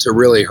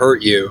really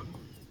hurt you.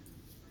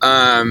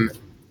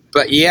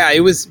 But yeah,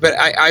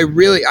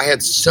 I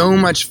had so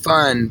much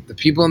fun. The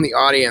people in the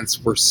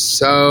audience were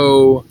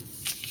so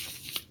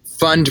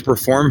fun to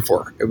perform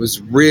for. It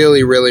was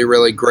really, really,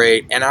 really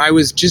great. And I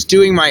was just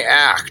doing my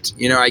act.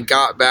 I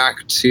got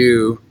back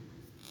to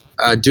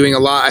doing a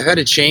lot. I've had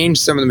to change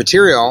some of the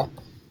material,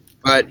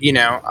 but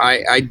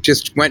I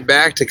just went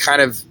back to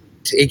kind of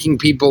taking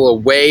people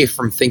away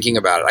from thinking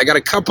about it. I got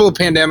a couple of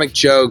pandemic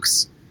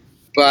jokes,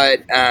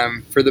 but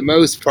for the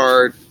most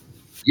part,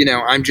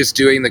 I'm just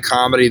doing the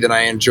comedy that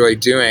I enjoy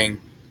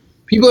doing.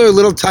 People are a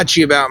little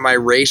touchy about my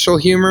racial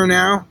humor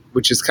now,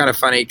 which is kind of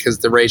funny because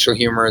the racial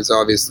humor is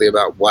obviously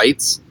about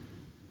whites.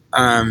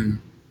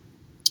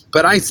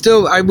 But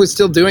I was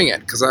still doing it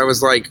because I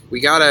was like,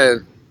 we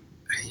gotta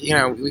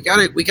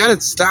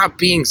stop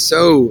being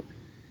so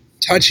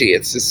touchy.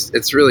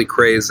 It's really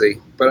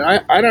crazy.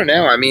 But I don't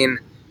know. I mean,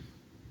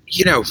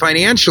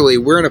 financially,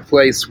 we're in a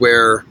place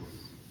where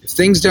if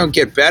things don't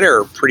get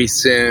better pretty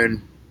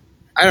soon,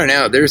 I don't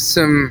know. There's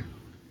some,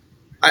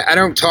 I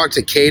don't talk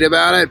to Kate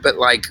about it, but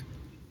like,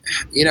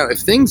 if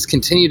things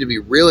continue to be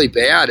really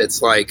bad,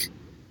 it's like,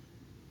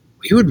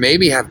 we would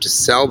maybe have to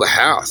sell the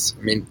house.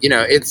 I mean,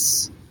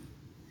 it's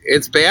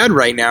bad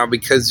right now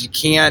because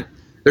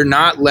they're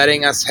not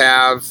letting us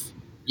have,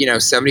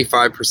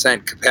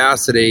 75%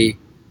 capacity.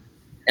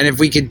 And if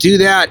we could do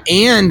that,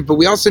 but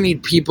we also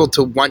need people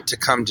to want to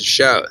come to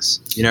shows.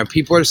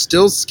 People are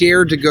still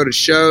scared to go to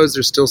shows.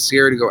 They're still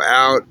scared to go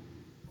out.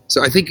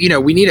 So I think,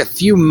 we need a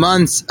few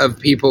months of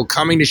people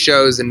coming to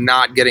shows and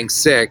not getting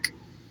sick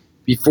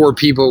before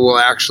people will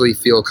actually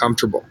feel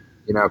comfortable,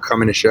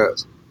 coming to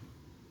shows.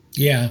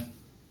 Yeah.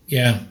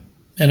 Yeah.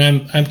 And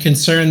I'm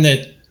concerned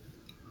that.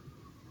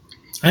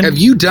 Have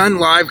you done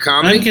live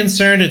comedy? I'm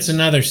concerned it's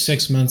another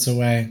 6 months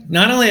away.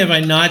 Not only have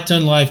I not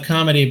done live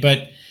comedy,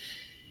 but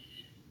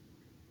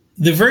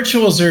the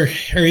virtuals are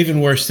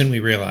even worse than we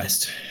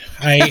realized.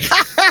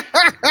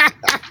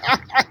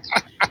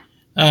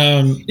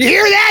 You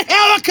hear that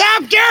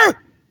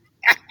helicopter?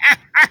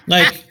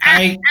 Like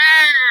I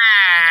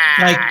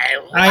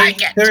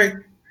like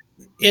it.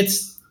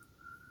 It's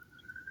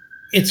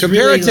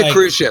Compare really it to like,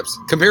 cruise ships.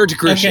 Compare it to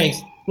cruise okay,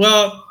 ships.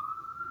 well,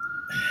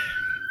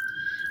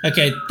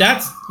 okay,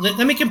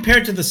 let me compare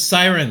it to the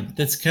siren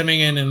that's coming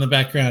in the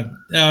background.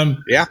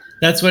 Yeah.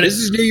 That's what This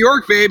is New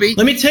York, baby.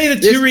 Let me tell you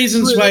the two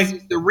reasons why. This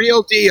is the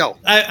real deal.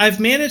 I've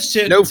managed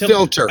to no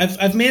filter.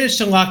 I've managed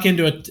to lock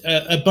into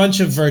a bunch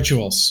of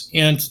virtuals,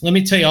 and let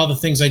me tell you all the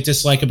things I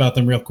dislike about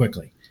them real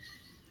quickly.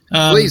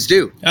 Please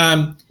do.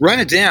 Run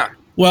it down.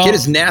 Well, get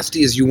as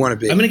nasty as you want to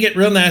be. I'm going to get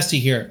real nasty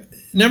here.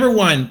 Number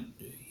one,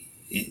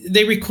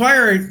 they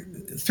require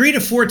 3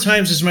 to 4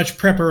 times as much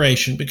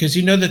preparation because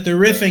you know that the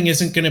riffing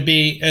isn't going to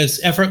be as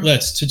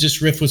effortless to just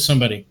riff with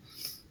somebody.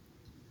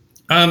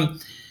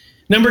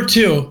 Number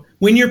two,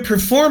 when you're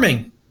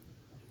performing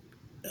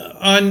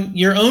on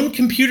your own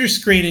computer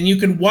screen and you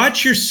can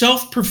watch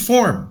yourself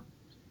perform.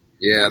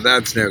 Yeah,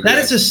 that's no good. That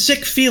is a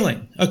sick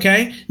feeling,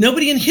 okay?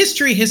 Nobody in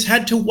history has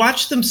had to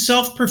watch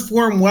themselves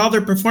perform while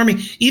they're performing.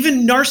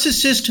 Even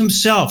Narcissist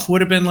himself would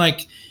have been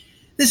like,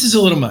 this is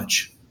a little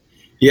much.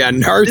 Yeah,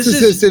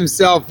 Narcissist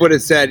himself would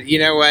have said, you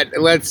know what,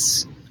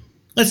 let's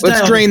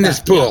drain this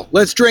pool. Yeah.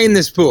 Let's drain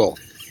this pool.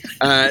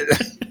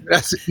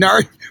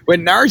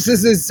 When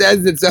Narcissist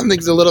says that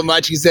something's a little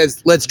much, he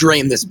says, let's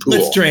drain this pool.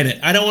 Let's drain it.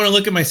 I don't want to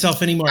look at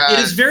myself anymore. It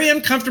is very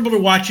uncomfortable to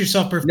watch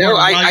yourself perform. No,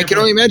 I can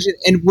only imagine.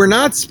 And we're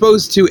not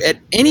supposed to, at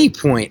any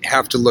point,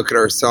 have to look at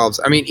ourselves.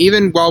 I mean,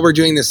 even while we're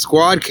doing this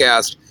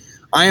Squadcast,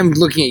 I am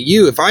looking at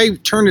you. If I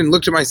turned and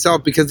looked at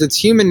myself, because it's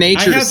human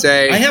nature to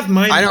say, I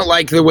don't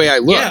like the way I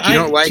look. Yeah, you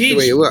don't like the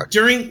way you look.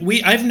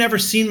 I've never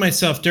seen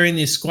myself during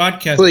these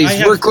Squadcasts.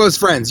 Please, we're close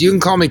friends. You can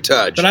call me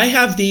Tudge. But I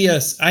have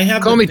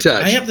call me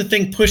Tudge. I have the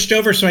thing pushed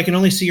over so I can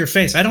only see your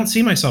face. I don't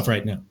see myself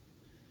right now.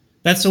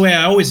 That's the way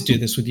I always do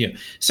this with you.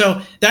 So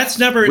that's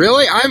never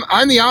really.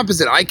 I'm the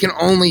opposite. I can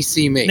only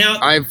see me. Now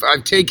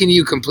I've taken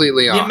you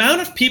completely off. The amount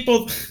of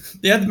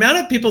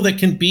people that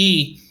can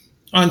be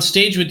on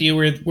stage with you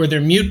where their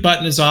mute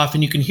button is off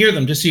and you can hear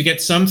them just so you get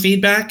some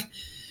feedback.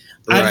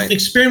 Right. I've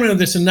experimented with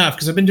this enough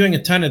because I've been doing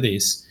a ton of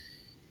these.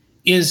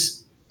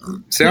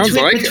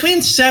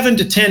 Between 7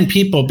 to 10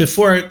 people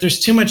before there's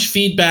too much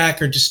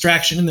feedback or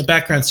distraction in the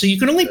background. So you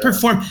can only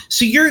perform.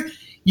 So you're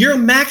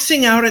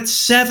maxing out at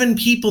 7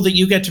 people that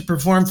you get to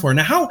perform for.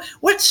 Now,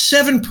 what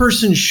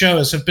 7-person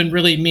shows have been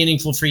really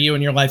meaningful for you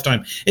in your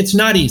lifetime? It's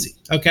not easy,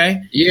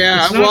 okay?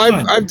 Yeah,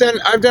 well, I've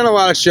done a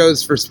lot of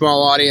shows for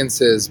small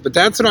audiences, but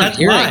that's what I'm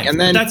hearing. Live. And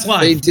then that's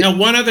live. Now,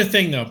 one other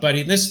thing though,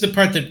 buddy, this is the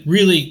part that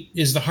really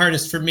is the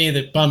hardest for me,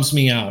 that bums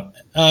me out.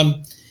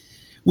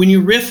 When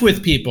you riff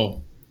with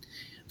people,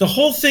 the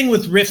whole thing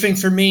with riffing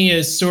for me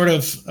is sort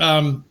of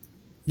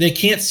they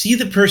can't see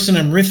the person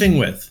I'm riffing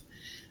with.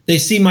 They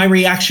see my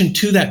reaction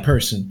to that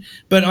person.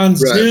 But on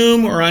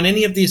Zoom or on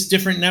any of these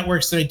different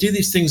networks that I do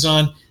these things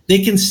on, they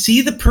can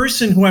see the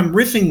person who I'm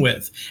riffing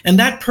with. And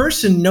that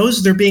person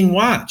knows they're being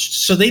watched.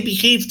 So they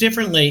behave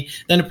differently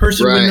than a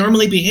person would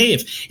normally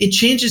behave. It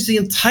changes the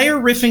entire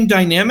riffing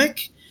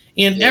dynamic.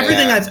 And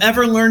everything I've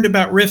ever learned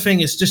about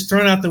riffing is just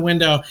thrown out the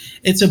window.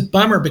 It's a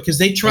bummer because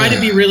they try to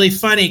be really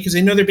funny because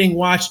they know they're being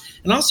watched.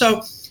 And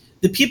also,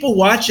 the people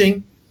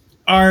watching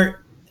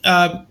are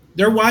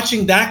they're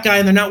watching that guy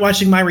and they're not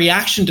watching my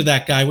reaction to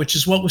that guy, which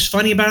is what was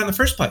funny about it in the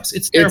first place.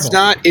 It's terrible.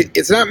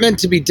 It's not meant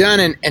to be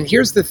done. And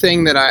here's the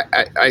thing that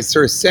I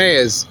sort of say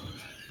is,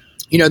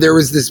 there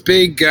was this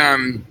big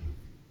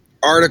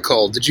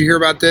article. Did you hear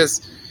about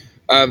this?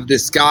 Of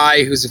this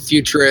guy who's a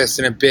futurist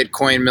and a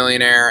Bitcoin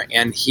millionaire,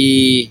 and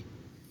he's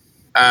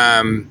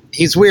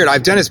weird.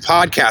 I've done his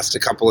podcast a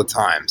couple of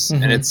times,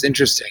 and it's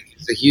interesting.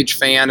 He's a huge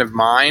fan of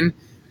mine.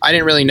 I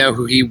didn't really know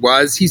who he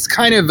was. He's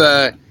kind of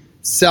a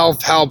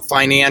self-help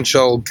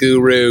financial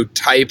guru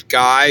type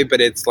guy, but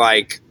it's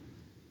like,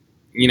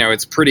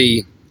 it's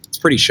pretty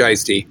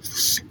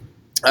shiesty.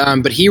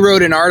 But he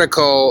wrote an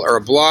article or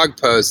a blog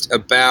post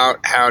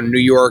about how New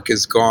York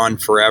is gone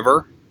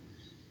forever.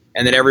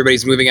 And that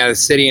everybody's moving out of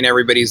the city, and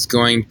everybody's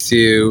going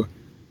to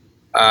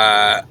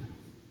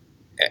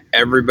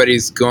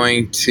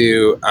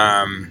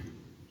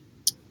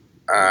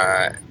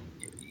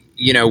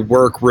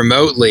work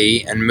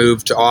remotely and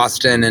move to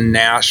Austin and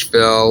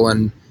Nashville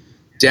and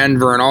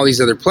Denver and all these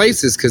other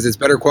places because it's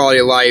better quality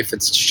of life.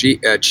 It's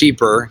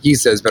cheaper. He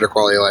says better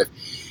quality of life.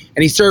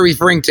 And he started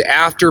referring to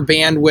after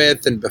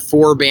bandwidth and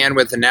before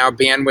bandwidth, and now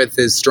bandwidth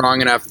is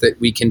strong enough that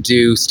we can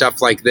do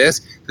stuff like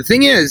this. The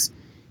thing is,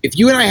 if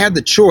you and I had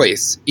the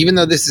choice, even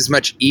though this is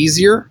much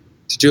easier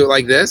to do it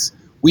like this,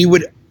 we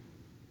would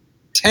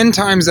 10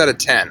 times out of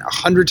 10,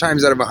 100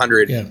 times out of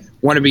 100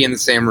 want to be in the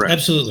same room.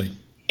 Absolutely.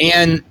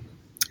 And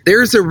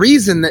there's a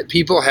reason that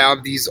people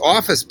have these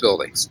office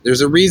buildings.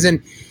 There's a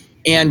reason.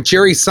 And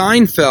Jerry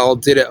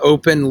Seinfeld did an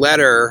open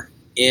letter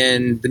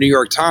in the New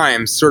York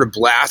Times sort of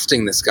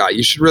blasting this guy.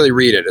 You should really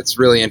read it. It's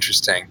really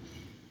interesting.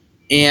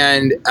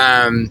 And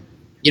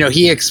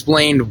he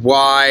explained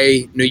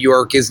why New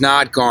York is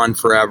not gone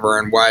forever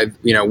and why,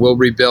 we'll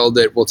rebuild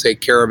it, we'll take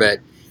care of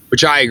it,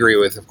 which I agree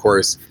with, of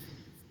course.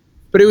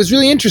 But it was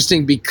really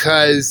interesting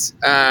because,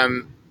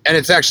 and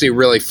it's actually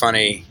really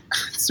funny.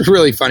 It's a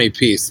really funny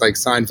piece. Like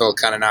Seinfeld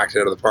kind of knocked it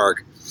out of the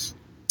park.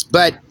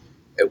 But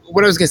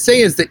what I was going to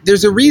say is that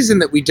there's a reason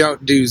that we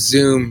don't do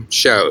Zoom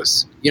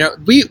shows. You know,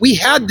 we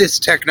had this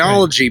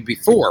technology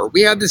before.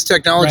 We had this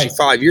technology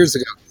 5 years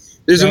ago.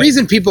 There's a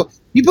reason people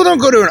don't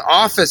go to an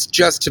office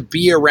just to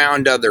be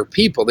around other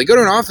people. They go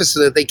to an office so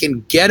that they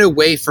can get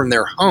away from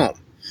their home,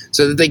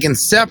 so that they can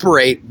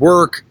separate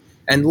work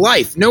and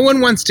life. No one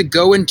wants to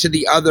go into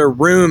the other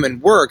room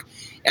and work.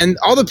 And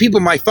all the people,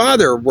 my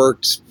father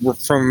worked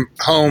from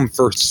home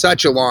for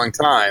such a long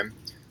time,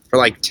 for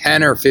like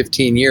 10 or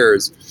 15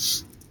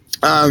 years.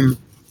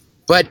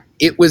 But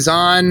it was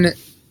on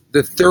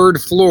the third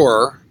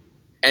floor,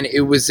 and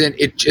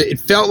it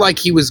felt like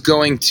he was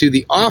going to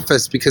the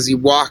office because he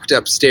walked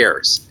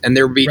upstairs, and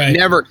there would be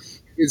never,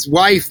 his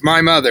wife,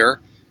 my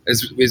mother,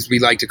 as we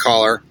like to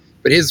call her,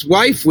 but his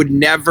wife would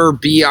never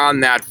be on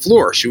that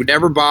floor. She would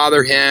never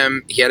bother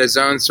him. He had his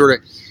own sort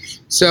of,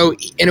 so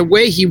in a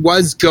way he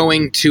was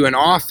going to an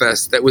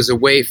office that was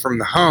away from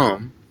the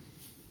home.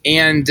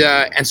 And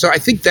so I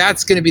think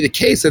that's going to be the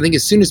case. I think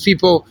as soon as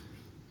people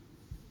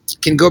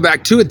can go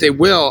back to it, they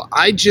will.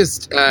 I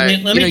just,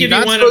 let me give you're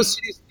not supposed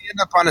to stand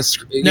up on a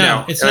screen.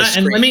 No, it's not.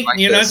 And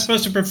you're not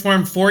supposed to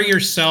perform for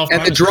yourself.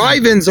 And the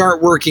drive-ins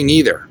aren't working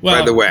either,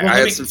 by the way. I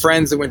had some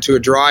friends that went to a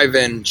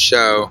drive-in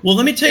show. Well,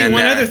 let me tell you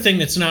one other thing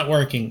that's not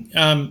working.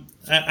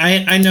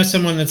 I know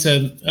someone that's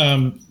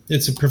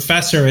a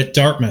professor at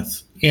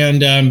Dartmouth,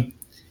 and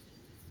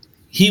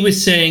he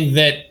was saying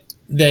that.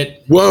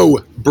 Whoa,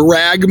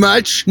 brag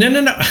much? No.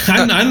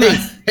 I'm not.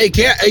 Hey,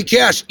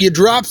 Cash, you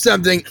dropped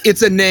something.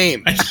 It's a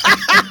name.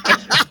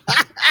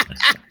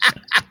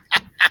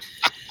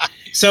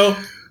 So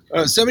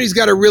somebody's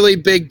got a really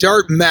big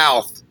dart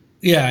mouth.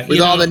 Yeah,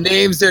 with all the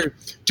names there.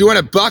 Do you want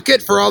a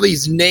bucket for all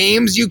these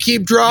names you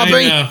keep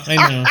dropping? I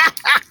know.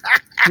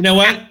 You know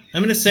what?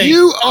 I'm gonna say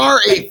you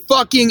are a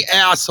fucking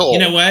asshole. You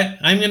know what?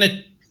 I'm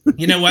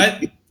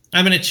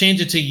gonna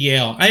change it to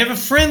Yale. I have a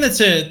friend that's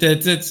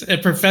a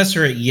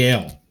professor at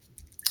Yale,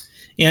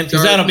 and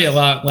because that'll be a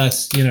lot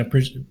less,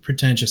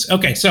 pretentious.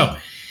 Okay, so,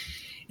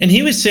 and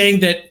he was saying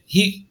that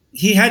he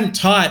hadn't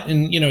taught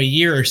in a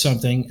year or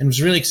something, and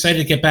was really excited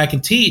to get back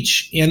and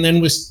teach, and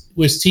then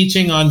was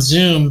teaching on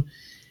Zoom,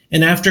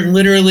 and after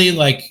literally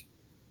like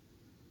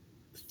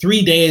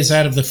 3 days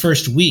out of the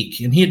first week,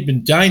 and he had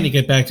been dying to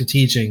get back to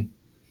teaching,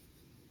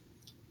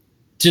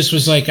 just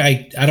was like,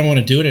 I don't want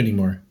to do it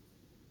anymore.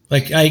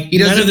 Like he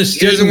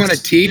doesn't want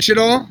to teach at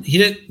all.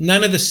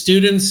 None of the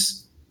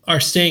students are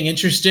staying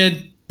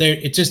interested.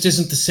 It just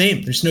isn't the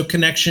same. There's no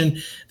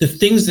connection. The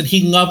things that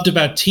he loved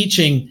about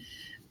teaching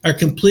are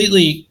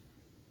completely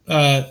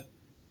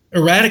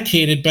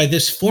eradicated by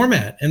this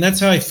format, and that's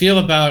how I feel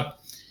about.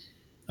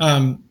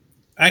 I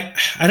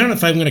don't know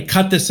if I'm going to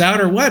cut this out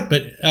or what,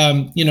 but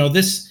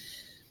this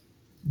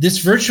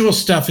virtual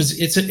stuff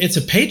it's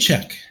a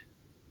paycheck,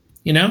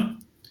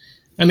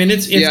 I mean,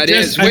 it's yeah, it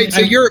is. Wait, so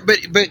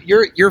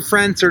your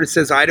friend sort of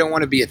says, I don't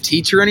want to be a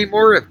teacher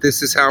anymore if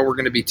this is how we're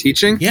going to be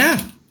teaching.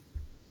 Yeah,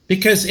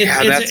 because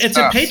it's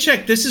a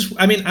paycheck.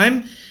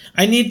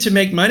 I need to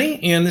make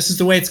money, and this is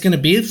the way it's going to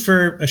be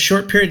for a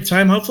short period of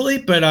time, hopefully.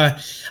 But I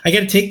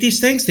got to take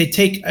these things. They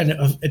take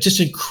just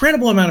an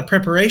incredible amount of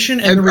preparation.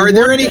 And are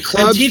there any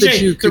clubs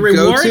that you could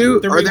go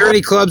to? Are there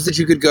any clubs that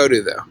you could go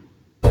to though?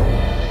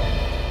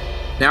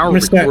 Now we're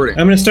recording.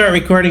 I'm going to start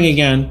recording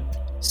again.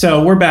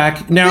 So we're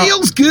back now.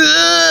 Feels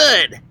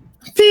good.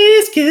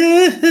 Feels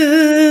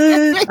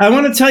good. I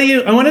want to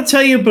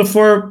tell you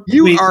before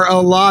you are a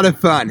lot of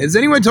fun. Has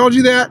anyone told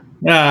you that?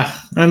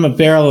 I'm a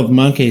barrel of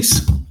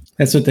monkeys.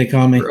 That's what they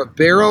call me. You're a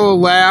barrel of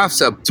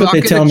laughs, a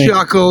bucket of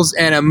chuckles,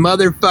 and a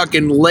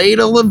motherfucking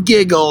ladle of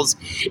giggles.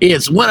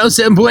 It's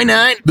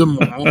 107.9.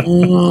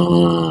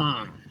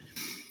 The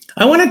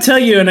I want to tell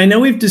you, and I know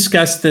we've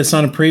discussed this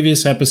on a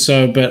previous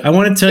episode, but I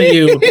want to tell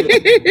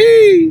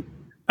you.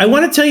 I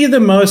want to tell you the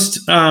most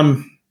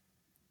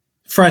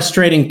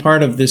frustrating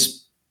part of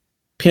this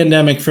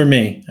pandemic for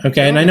me.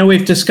 Okay, and I know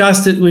we've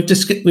discussed it. We've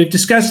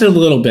discussed it a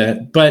little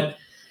bit, but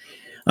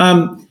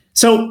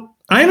so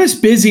I'm as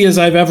busy as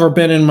I've ever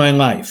been in my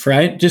life,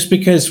 right? Just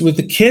because with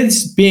the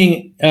kids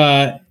being,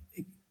 needing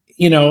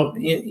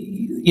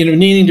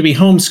to be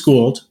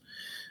homeschooled,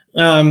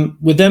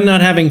 with them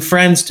not having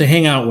friends to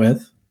hang out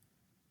with.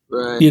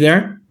 Right. You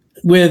there?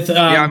 With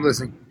yeah, I'm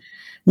listening.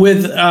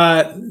 With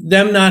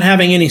them not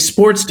having any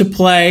sports to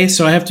play,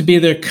 so I have to be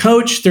their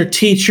coach, their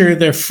teacher,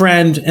 their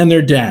friend, and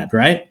their dad,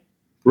 right?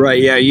 Right,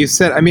 yeah, you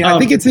said, I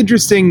think it's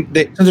interesting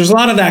that... So there's a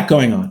lot of that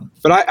going on.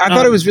 But I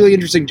thought it was really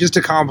interesting, just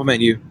to compliment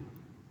you.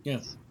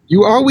 Yes.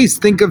 You always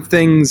think of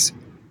things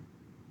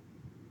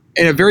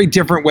in a very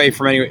different way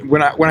from anyone.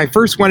 When I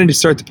first wanted to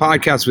start the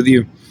podcast with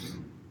you,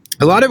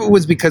 a lot of it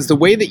was because the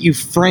way that you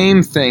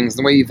frame things,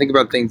 the way you think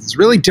about things is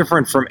really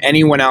different from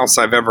anyone else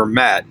I've ever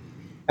met.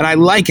 And I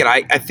like it.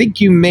 I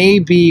think you may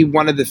be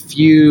one of the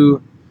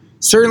few,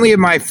 certainly of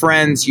my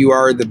friends, you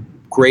are the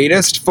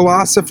greatest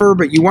philosopher,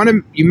 but you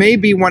may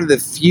be one of the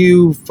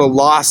few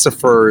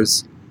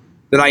philosophers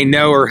that I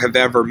know or have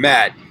ever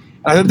met.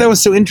 I thought that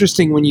was so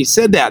interesting when you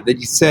said that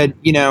you said,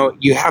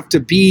 you have to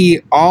be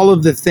all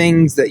of the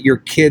things that your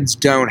kids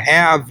don't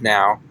have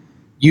now.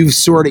 You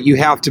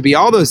have to be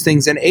all those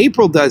things. And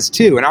April does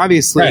too. And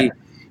obviously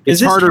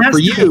it's harder for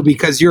you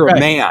because you're a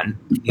man,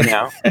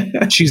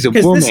 she's a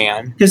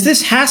woman. Because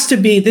this has to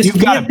be,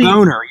 you've got a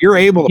boner. You're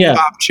able to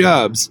pop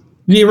chubs.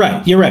 You're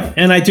right.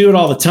 And I do it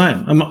all the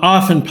time. I'm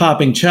often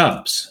popping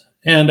chubs.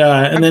 And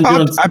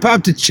I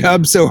popped a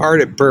chub so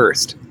hard it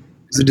burst. It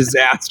was a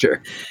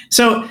disaster.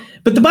 So,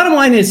 but the bottom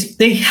line is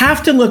they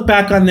have to look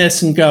back on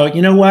this and go,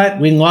 you know what?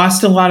 We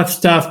lost a lot of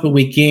stuff, but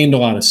we gained a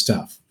lot of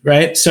stuff,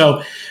 right?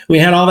 So we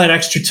had all that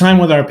extra time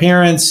with our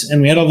parents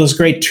and we had all those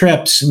great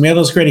trips and we had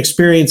those great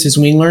experiences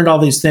and we learned all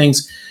these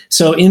things.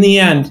 So in the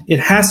end, it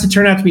has to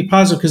turn out to be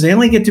positive because they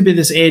only get to be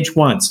this age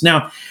once.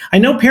 Now, I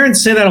know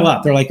parents say that a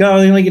lot. They're like, oh,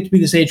 they only get to be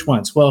this age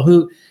once. Well,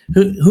 who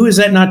is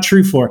that not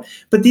true for?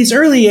 But these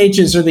early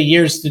ages are the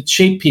years that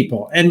shape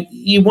people. And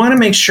you want to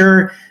make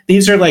sure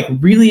these are like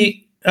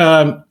really,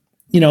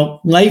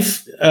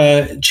 life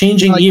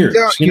changing years.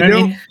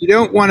 You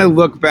don't want to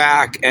look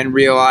back and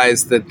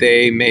realize that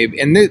they may,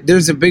 and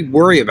there's a big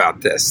worry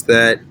about this,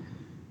 that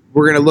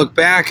we're going to look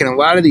back and a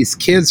lot of these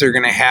kids are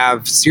going to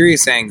have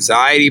serious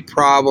anxiety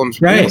problems,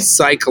 real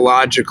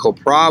psychological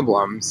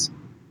problems.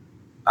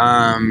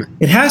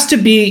 It has to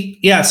be,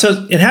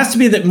 so it has to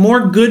be that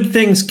more good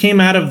things came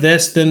out of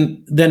this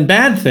than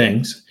bad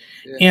things.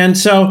 Yeah. And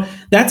so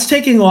that's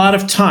taking a lot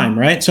of time,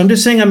 right? So I'm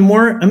just saying I'm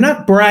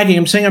not bragging.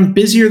 I'm saying I'm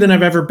busier than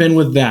I've ever been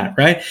with that,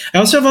 right? I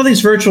also have all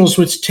these virtuals,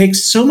 which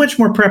takes so much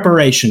more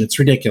preparation. It's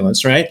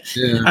ridiculous, right?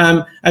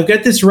 Yeah. I've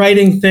got this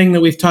writing thing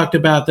that we've talked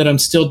about that I'm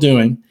still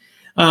doing.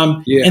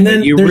 And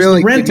then there's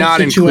the rental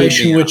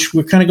situation, which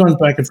we're kind of going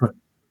back and forth.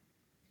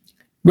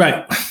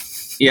 Right.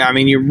 Yeah, I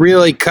mean, you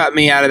really cut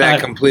me out of that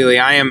completely.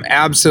 I am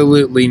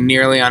absolutely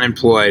nearly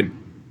unemployed,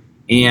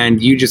 and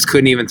you just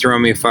couldn't even throw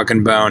me a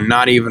fucking bone,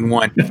 not even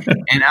one.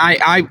 And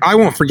I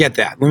won't forget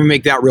that. Let me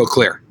make that real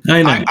clear.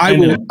 I know.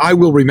 I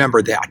will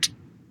remember that.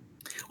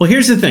 Well,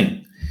 here's the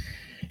thing.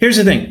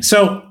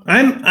 So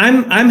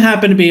I'm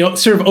happen to be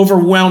sort of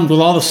overwhelmed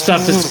with all the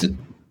stuff that's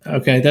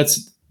okay.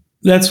 That's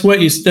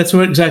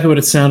exactly what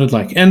it sounded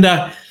like. And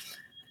that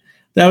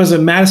was a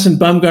Madison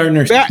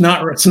Bumgarner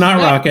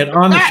snot rocket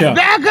on the show.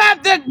 Back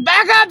up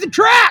the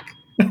track.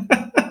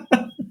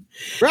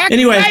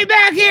 Anyway, right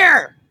back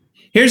here.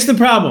 Here's the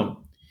problem.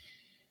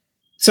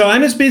 So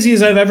I'm as busy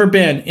as I've ever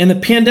been in the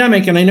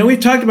pandemic, and I know we've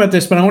talked about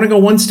this, but I want to go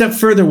one step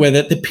further with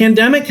it. The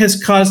pandemic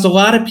has caused a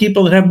lot of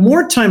people that have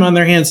more time on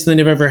their hands than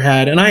they've ever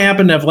had, and I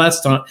happen to have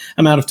less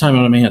amount of time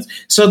on my hands.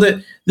 So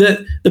the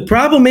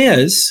problem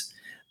is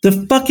the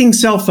fucking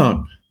cell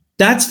phone.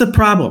 That's the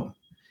problem.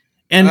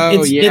 And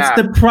it's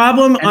the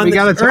problem on the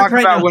earth right now. We got to talk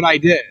about what I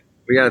did.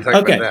 We got to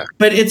talk about that.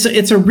 But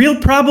it's a real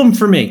problem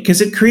for me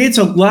because it creates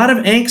a lot of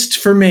angst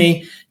for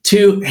me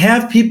to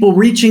have people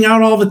reaching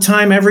out all the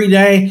time every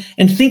day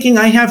and thinking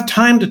I have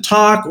time to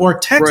talk or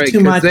text too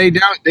much. They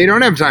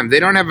don't have time. They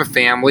don't have a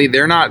family.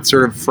 They're not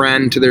sort of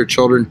friend to their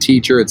children,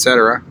 teacher,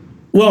 etc.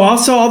 Well,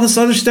 also all this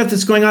other stuff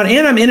that's going on,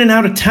 and I'm in and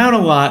out of town a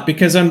lot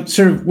because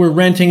we're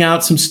renting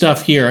out some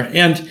stuff here.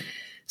 And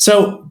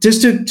so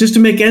just to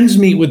make ends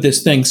meet with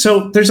this thing.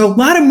 So there's a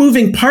lot of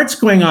moving parts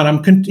going on.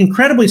 I'm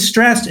incredibly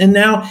stressed. And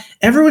now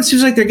everyone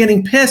seems like they're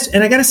getting pissed.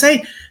 And I got to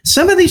say,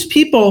 some of these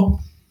people,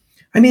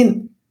 I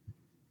mean,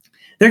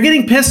 they're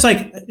getting pissed.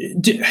 Like,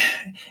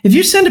 if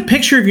you send a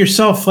picture of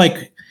yourself,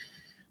 like,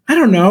 I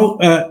don't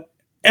know,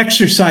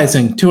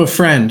 exercising to a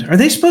friend, are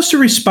they supposed to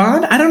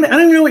respond? I don't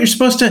even know what you're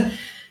supposed to.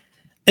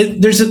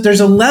 There's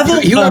a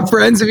level. You have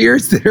friends of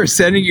yours that are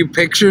sending you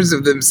pictures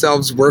of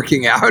themselves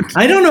working out.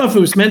 I don't know if it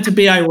was meant to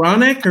be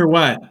ironic or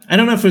what. The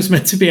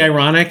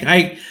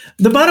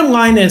bottom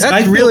line is,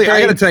 I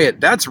got to tell you,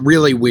 that's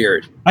really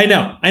weird. I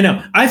know.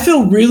 I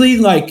feel really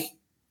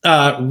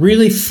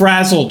really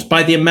frazzled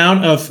by the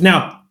amount of.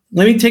 Now,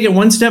 let me take it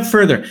one step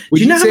further.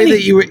 Would you say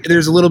that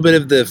there's a little bit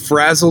of the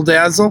frazzle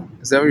dazzle?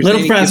 Is that what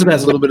you're saying? A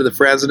little bit of the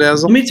frazzle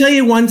dazzle. Let me take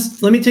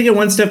it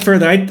one step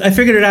further. I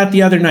figured it out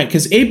the other night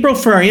because April,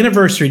 for our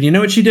anniversary, do you know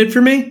what she did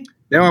for me?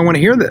 No, I want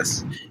to hear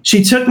this.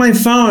 She took my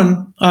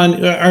phone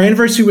on our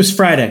anniversary was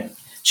Friday.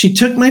 She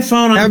took my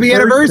phone on Happy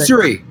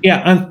anniversary.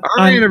 Yeah.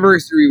 Our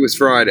anniversary was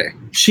Friday.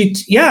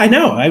 I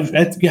know.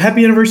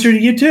 Happy anniversary to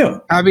you tue.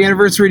 Happy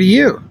anniversary to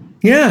you.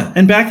 Yeah.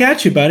 And back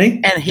at you,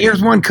 buddy. And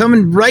here's one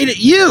coming right at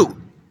you.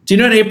 Do you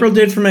know what April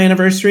did for my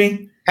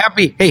anniversary?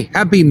 Happy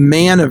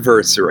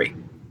man-iversary.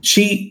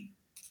 She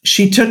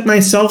took my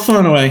cell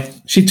phone away.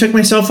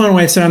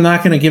 Said, I'm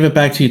not going to give it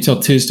back to you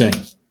till Tuesday.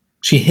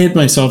 She hid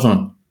my cell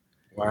phone.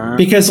 Wow.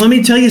 Because let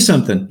me tell you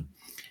something.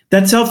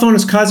 That cell phone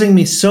is causing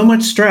me so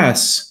much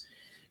stress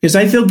because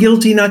I feel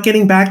guilty not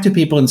getting back to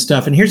people and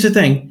stuff. And here's the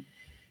thing.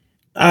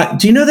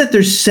 Do you know that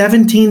there's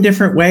 17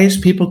 different ways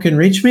people can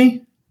reach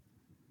me?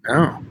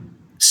 Oh.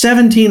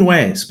 17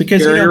 ways.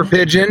 Because carrier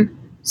pigeon,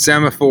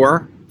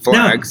 semaphore,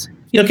 flags.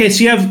 No. Okay,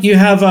 so you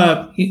have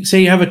a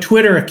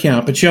Twitter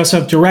account, but you also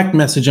have direct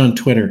message on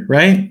Twitter,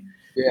 right?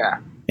 Yeah.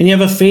 And you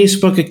have a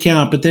Facebook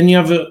account, but then you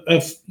have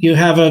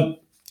a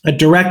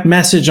direct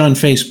message on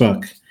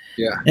Facebook.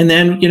 Yeah. And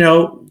then,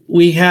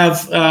 we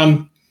have,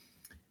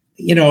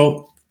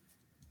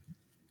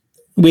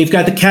 we've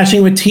got the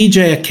Cashing with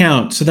TJ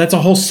account. So that's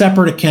a whole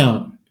separate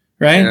account,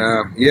 right?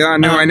 Yeah, I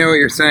know what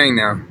you're saying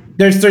now.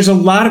 There's a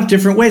lot of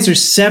different ways.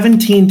 There's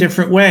 17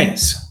 different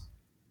ways.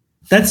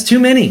 That's too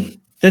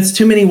many. That's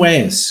too many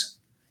ways.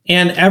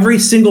 And every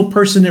single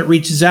person that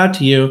reaches out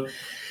to you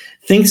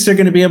thinks they're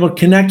going to be able to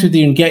connect with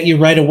you and get you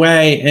right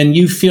away. And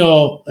you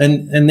feel,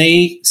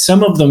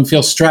 some of them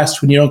feel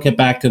stressed when you don't get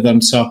back to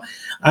them. So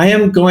I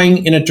am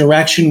going in a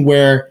direction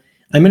where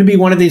I'm going to be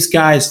one of these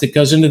guys that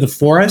goes into the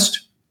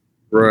forest,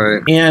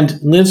 right, and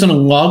lives in a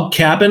log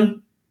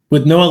cabin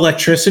with no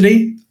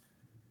electricity,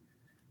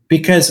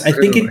 because I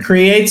think it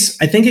creates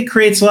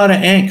a lot of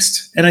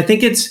angst. And I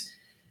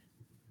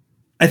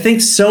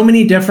think so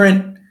many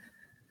different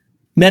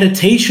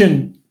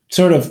meditation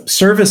sort of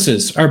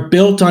services are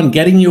built on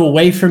getting you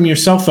away from your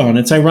cell phone.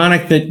 It's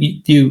ironic that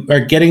you are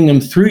getting them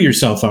through your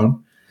cell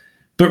phone,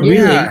 but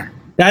really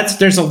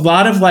there's a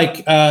lot of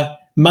like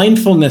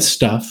mindfulness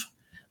stuff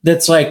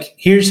that's like,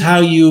 here's how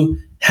you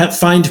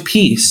find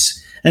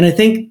peace. And I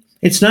think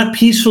it's not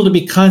peaceful to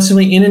be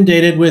constantly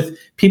inundated with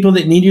people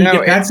that need you to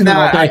get back to them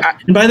all day.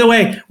 And by the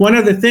way, one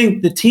other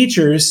thing, the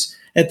teachers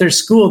at their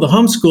school, the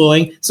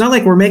homeschooling, it's not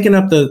like we're making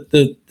up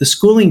the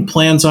schooling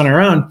plans on our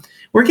own.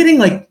 We're getting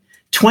like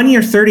 20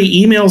 or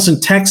 30 emails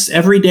and texts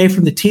every day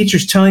from the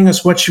teachers telling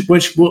us what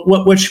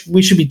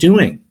we should be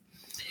doing.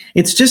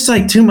 It's just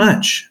like too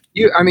much.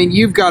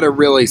 You've got a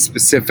really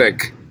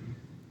specific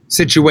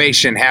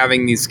situation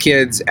having these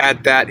kids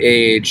at that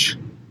age.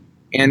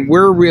 And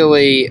we're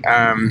really,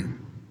 I'm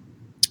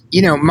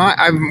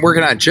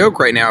working on a joke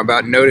right now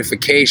about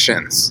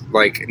notifications,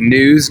 like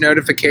news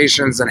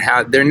notifications, and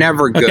how they're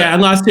never good. Okay, I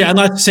lost you.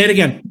 Say it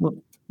again.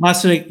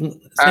 Say it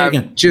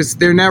again.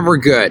 They're never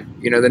good.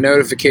 The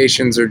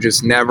notifications are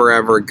just never,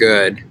 ever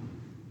good.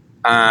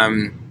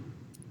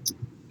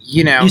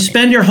 You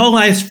spend your whole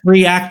life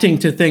reacting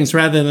to things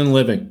rather than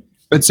living.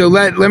 But so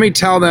let me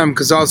tell them,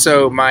 because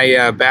also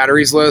my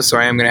battery's low, so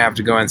I am going to have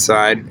to go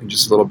inside in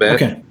just a little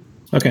bit.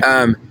 Okay.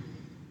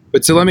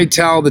 But so let me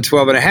tell the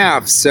 12 and a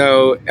half.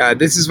 So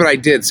this is what I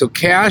did. So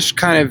Cash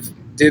kind of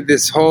did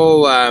this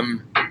whole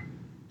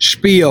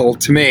spiel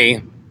to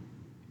me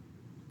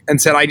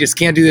and said, I just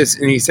can't do this.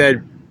 And he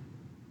said,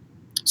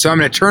 so I'm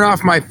going to turn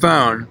off my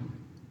phone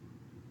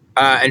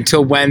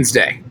until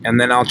Wednesday. And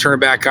then I'll turn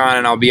it back on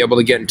and I'll be able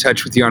to get in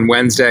touch with you on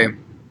Wednesday.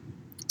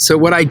 So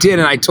what I did,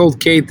 and I told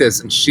Kate this,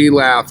 and she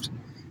laughed.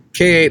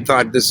 Kate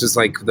thought this was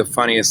like the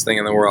funniest thing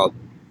in the world.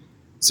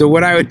 So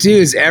what I would do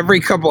is every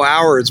couple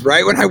hours,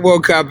 right when I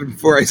woke up and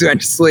before I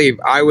went to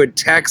sleep, I would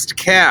text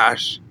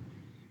Cash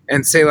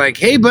and say like,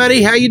 hey,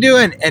 buddy, how you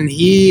doing? And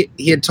he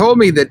had told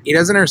me that he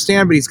doesn't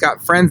understand, but he's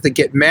got friends that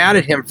get mad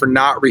at him for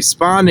not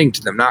responding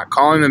to them, not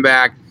calling them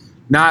back,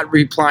 not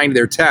replying to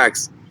their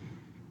texts.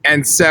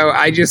 And so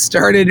I just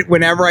started,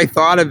 whenever I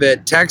thought of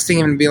it, texting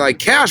him and be like,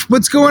 Cash,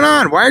 what's going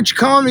on? Why aren't you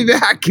calling me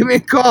back? Give me a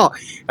call.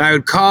 And I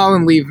would call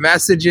and leave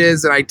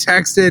messages, and I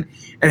texted.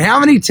 And how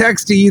many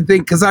texts do you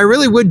think? Because I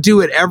really would do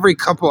it every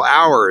couple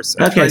hours.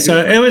 Okay,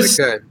 so it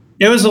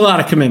was a lot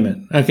of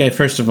commitment. Okay,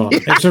 first of all,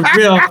 it's a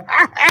real.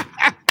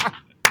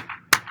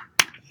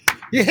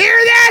 You hear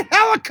that?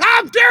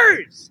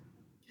 Helicopters!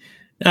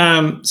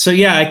 So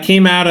yeah, I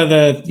came out of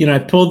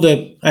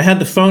I had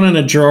the phone in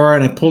a drawer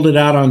and I pulled it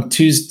out on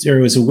Tuesday, or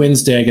it was a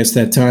Wednesday, I guess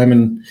that time.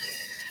 And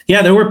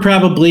yeah, there were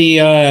probably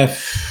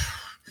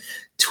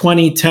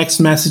 20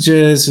 text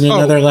messages and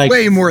another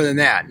way more than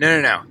that.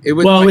 No. It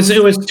was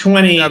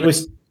 20. It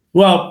was,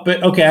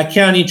 but okay, I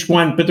count each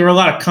one, but there were a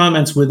lot of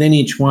comments within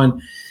each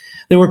one.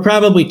 There were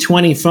probably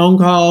 20 phone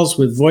calls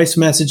with voice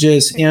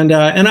messages. And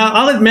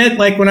I'll admit,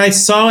 like when I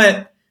saw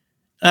it,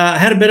 I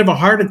had a bit of a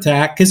heart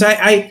attack because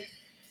I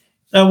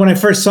when I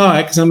first saw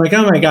it, because I'm like,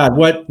 oh my God,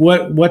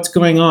 what's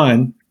going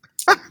on?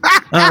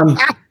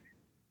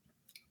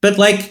 But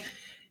like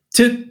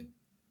to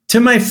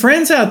my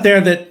friends out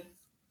there that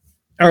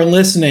are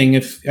listening,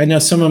 if I know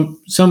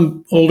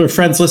some older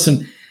friends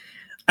listen,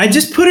 I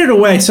just put it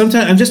away.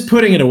 Sometimes I'm just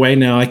putting it away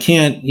now. I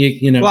can't,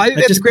 Well, I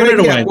just put it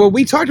away. Well,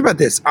 we talked about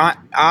this.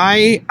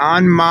 I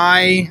on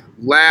my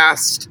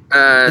last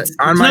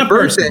on my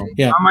birthday.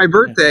 Yeah. On my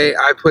birthday,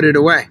 I put it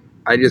away.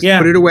 I just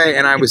put it away,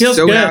 and I was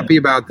so happy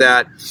about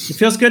that. It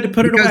feels good to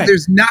put it away. Because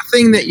there's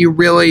nothing that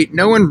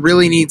no one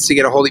really needs to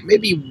get a hold of.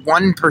 Maybe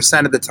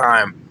 1% of the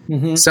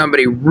time,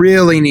 somebody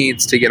really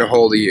needs to get a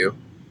hold of you.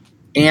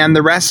 And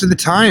the rest of the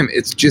time,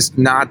 it's just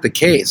not the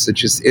case. It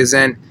just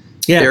isn't.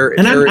 Yeah, they're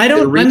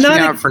reaching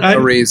out for no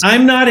reason.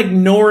 I'm not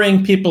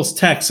ignoring people's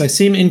texts. I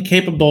seem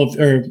incapable of,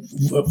 or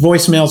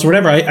voicemails or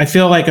whatever. I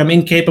feel like I'm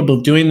incapable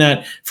of doing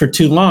that for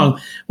too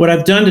long. What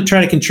I've done to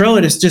try to control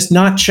it is just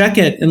not check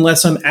it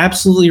unless I'm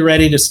absolutely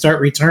ready to start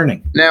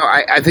returning. No,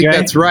 I think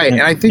that's right.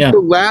 And I think the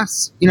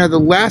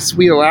less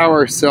we allow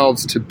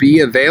ourselves to be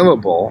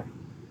available,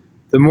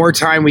 the more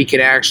time we can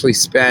actually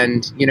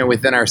spend,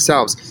 within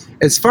ourselves.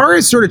 As far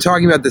as sort of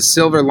talking about the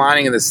silver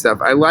lining of this stuff,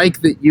 I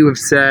like that you have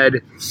said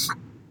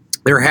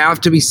there have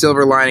to be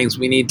silver linings.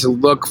 We need to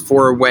look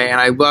for a way. And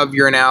I love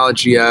your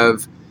analogy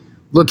of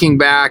looking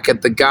back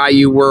at the guy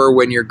you were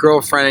when your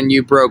girlfriend and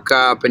you broke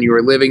up and you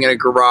were living in a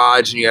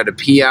garage and you had to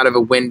pee out of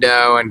a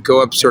window and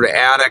go up sort of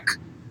attic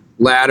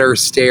ladder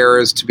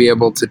stairs to be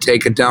able to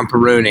take a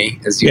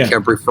dump-a-roonie, as you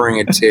kept referring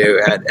it to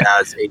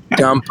as a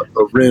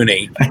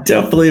dump-a-roonie. I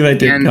don't believe I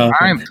did. And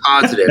I'm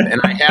positive, and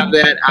I have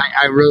that.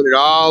 I wrote it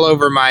all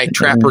over my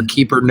Trapper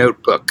Keeper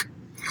notebook.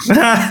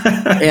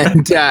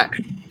 And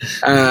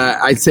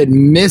I said,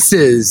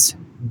 Mrs.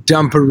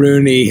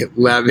 Dump-a-roonie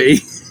Levy.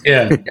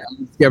 Yeah. I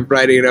just kept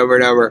writing it over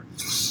and over.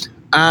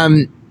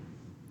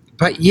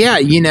 But yeah,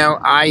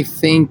 I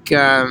think,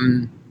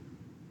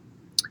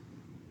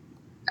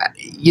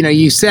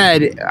 you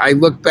said, I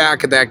look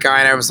back at that guy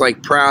and I was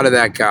like proud of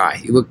that guy.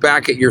 You look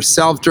back at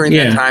yourself during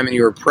that time and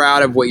you were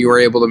proud of what you were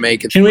able to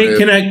make it. Can we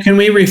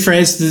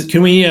rephrase this?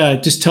 Can we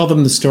just tell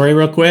them the story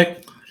real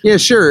quick? Yeah,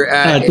 sure.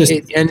 And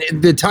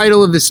the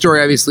title of the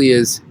story obviously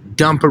is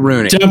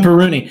Dump-a-roonie.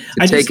 Dump-a-roonie.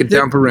 Take a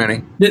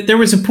dump-a-roonie. There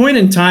was a point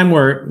in time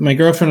where my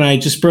girlfriend and I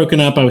had just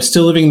broken up. I was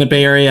still living in the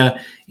Bay Area,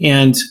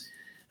 and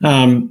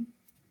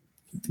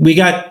we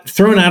got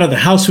thrown out of the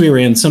house we were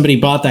in. Somebody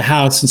bought the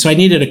house, and so I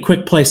needed a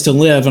quick place to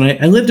live. And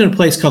I lived in a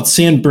place called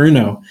San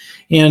Bruno,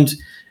 and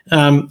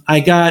I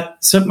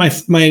got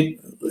somebody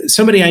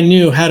I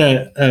knew had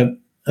a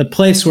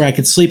place where I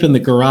could sleep in the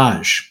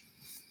garage.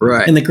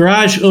 Right. And the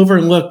garage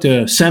overlooked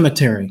a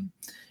cemetery,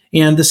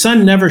 and the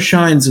sun never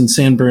shines in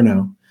San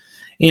Bruno.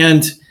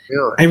 And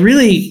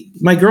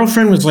my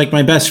girlfriend was like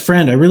my best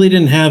friend. I really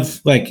didn't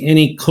have like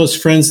any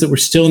close friends that were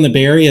still in the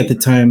Bay Area at the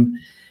time.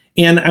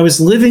 And I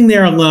was living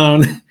there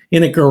alone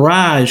in a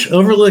garage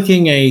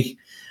overlooking a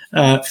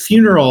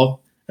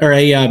funeral or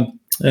a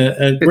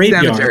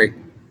graveyard.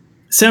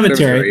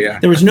 Cemetery. Yeah.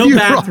 There was no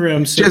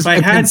bathroom. So just if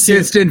I had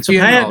consistent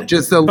funeral.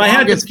 Just the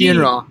longest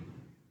funeral.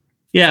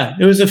 Yeah,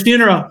 it was a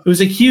funeral. It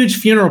was a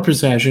huge funeral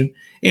procession.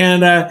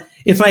 And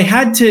if I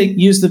had to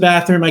use the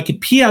bathroom, I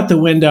could pee out the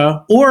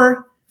window,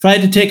 or if I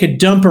had to take a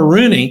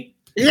dump-a-roonie,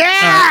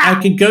 I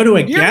could go to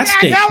a gas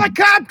station.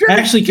 Helicopter,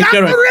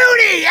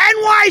 dump-a-roonie,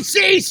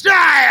 NYC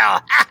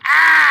style.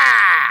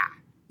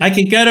 I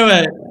could go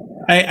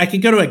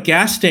to a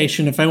gas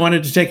station if I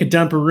wanted to take a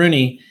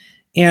dump-a-roonie,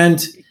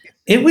 and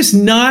it was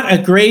not a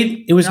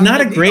great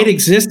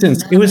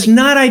existence. It was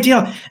not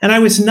ideal. And I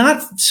was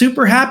not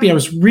super happy. I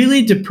was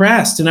really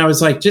depressed. And I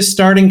was like just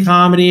starting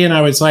comedy, and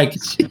I was like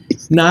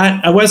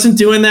I wasn't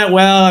doing that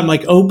well. I'm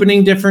like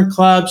opening different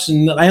clubs,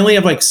 and I only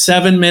have like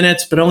 7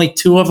 minutes, but only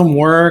 2 of them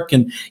work.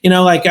 And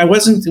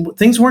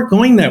things weren't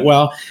going that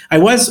well. I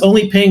was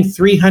only paying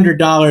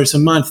 $300 a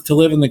month to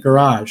live in the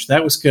garage.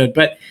 That was good.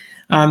 But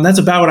that's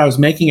about what I was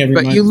making every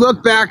month. But you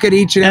look back at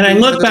each and I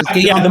look back.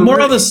 Yeah, the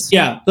moral of this.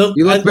 Yeah,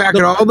 you look back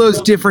at all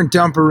those different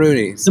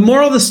dump-a-roonies. The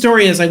moral of the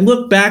story is I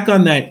look back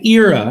on that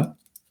era,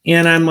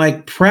 and I'm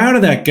like proud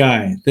of that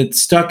guy that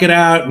stuck it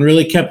out and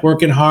really kept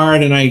working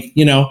hard. And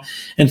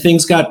and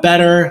things got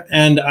better.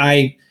 And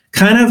I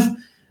kind of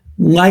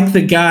like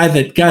the guy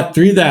that got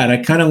through that. I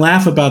kind of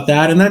laugh about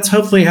that. And that's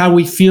hopefully how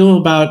we feel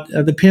about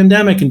the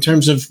pandemic in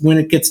terms of when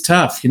it gets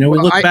tough. We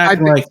look back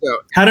and we're like,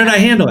 how did I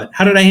handle it?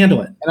 And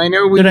I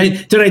know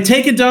did I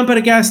take a dump at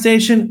a gas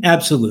station?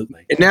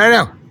 Absolutely.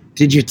 No.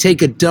 Did you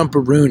take a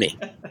dump-a-roonie?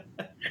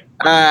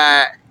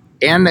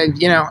 And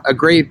a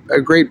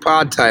great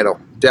pod title.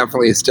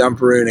 Definitely a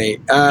dump-a-roonie.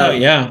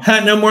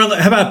 No more.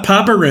 How about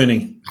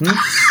Pop-a-roonie?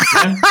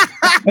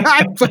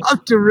 I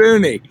popped a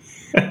Rooney.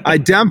 I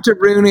dumped a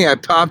Rooney, I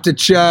popped a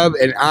chub,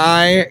 and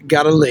I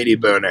got a lady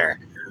boner.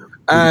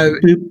 That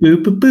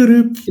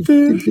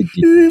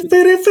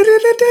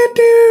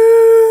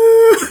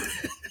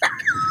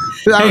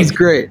was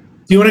great.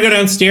 Do you want to go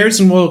downstairs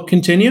and we'll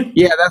continue?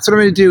 Yeah, that's what I'm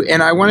going to do.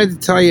 And I wanted to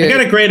tell you. I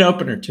got a great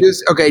opener, too.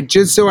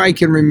 Just so I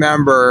can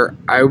remember,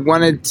 I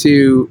wanted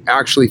to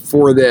actually,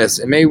 for this,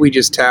 and maybe we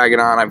just tag it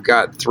on. I've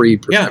got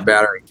 3%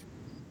 battery.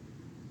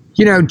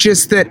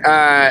 Just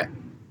that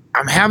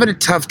I'm having a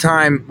tough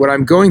time. What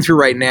I'm going through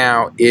right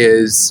now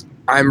is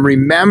I'm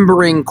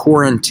remembering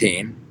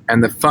quarantine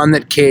and the fun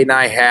that Kate and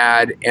I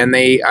had. And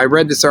I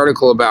read this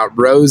article about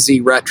rosy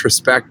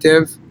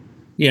retrospective.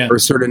 Yeah. Or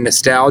sort of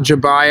nostalgia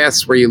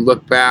bias, where you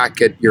look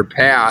back at your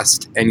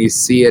past and you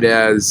see it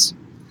as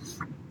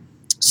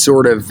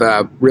sort of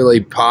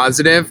really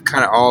positive,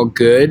 kind of all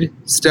good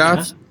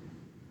stuff.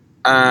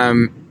 Yeah.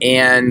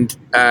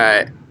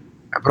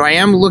 But I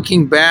am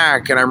looking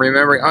back and I'm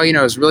remembering,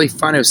 it was really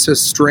fun. It was so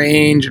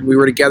strange. And we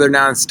were together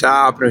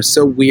nonstop, and it was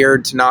so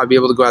weird to not be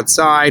able to go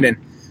outside. And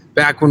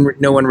back when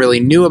no one really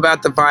knew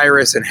about the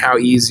virus, and how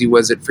easy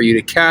was it for you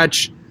to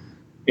catch.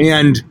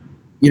 And,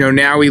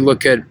 now we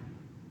look at,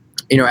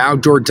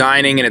 outdoor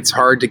dining, and it's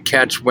hard to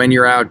catch when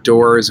you're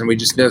outdoors, and we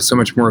just know so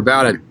much more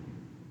about it.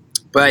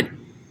 But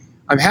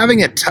I'm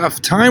having a tough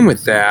time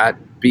with that,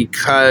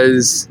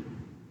 because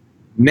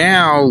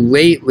now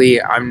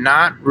lately I'm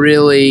not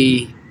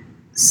really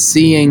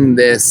seeing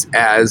this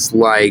as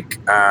like,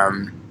 how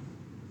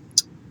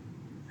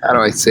do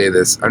I say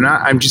this?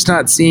 I'm just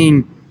not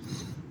seeing,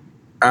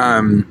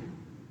 I'm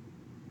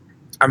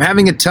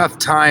having a tough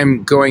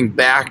time going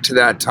back to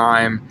that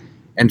time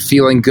and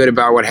feeling good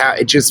about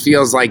it just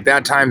feels like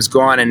that time's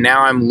gone, and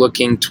now I'm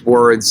looking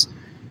towards,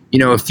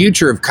 a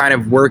future of kind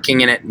of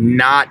working in it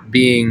not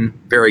being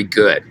very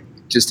good.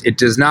 Just, it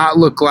does not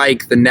look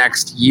like the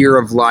next year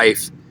of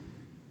life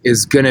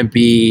is going to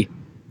be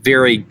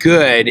very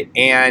good.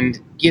 And,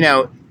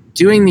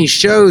 doing these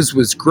shows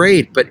was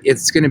great, but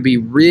it's going to be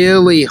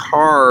really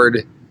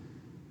hard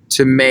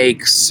to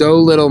make so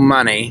little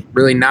money,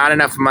 really not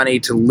enough money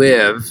to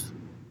live,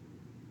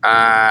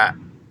 and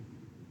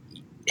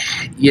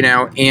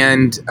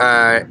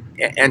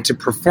to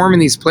perform in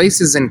these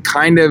places and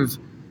kind of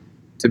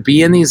to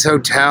be in these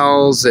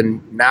hotels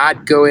and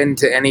not go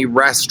into any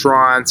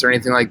restaurants or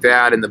anything like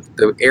that. And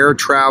the air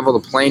travel,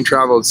 the plane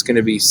travel, it's going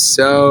to be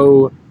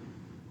so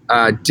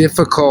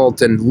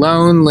difficult and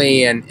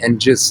lonely and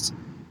just,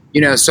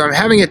 so I'm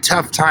having a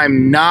tough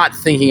time not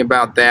thinking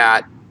about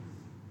that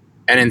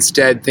and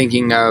instead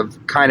thinking of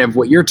kind of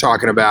what you're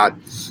talking about,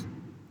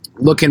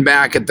 looking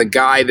back at the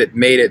guy that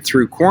made it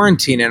through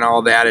quarantine and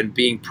all that and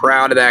being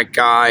proud of that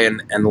guy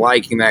and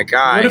liking that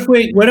guy.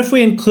 What if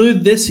we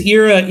include this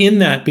era in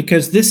that?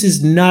 Because this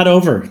is not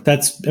over.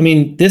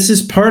 This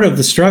is part of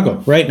the struggle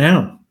right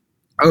now.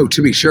 Oh,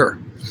 to be sure.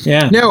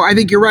 Yeah. No, I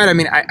think you're right.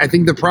 I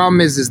think the problem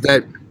is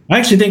that I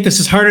actually think this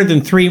is harder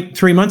than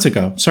three months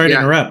ago. Sorry to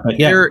interrupt, but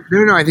yeah.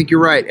 No, I think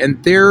you're right.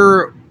 And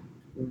there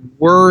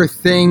were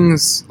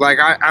things like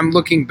I'm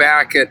looking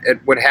back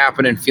at what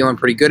happened and feeling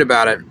pretty good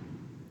about it.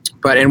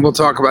 And we'll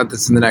talk about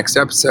this in the next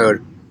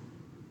episode.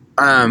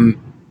 I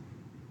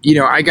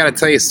got to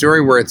tell you a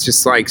story where it's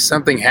just like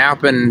something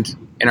happened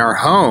in our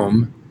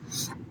home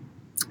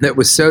that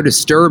was so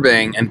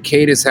disturbing, and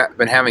Kate has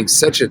been having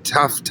such a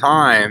tough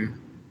time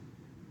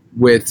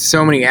with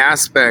so many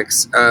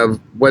aspects of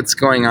what's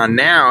going on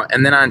now.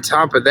 And then on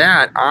top of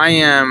that, I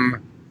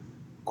am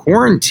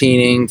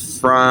quarantining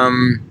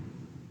from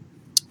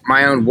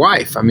my own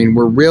wife.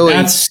 We're really...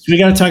 we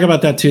got to talk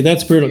about that too.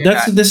 That's brutal.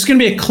 Yeah. This is going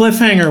to be a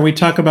cliffhanger. We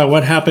talk about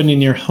what happened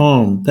in your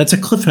home. That's a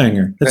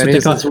cliffhanger.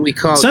 That's what we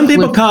call it. Some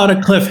people call it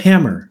a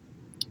cliffhammer.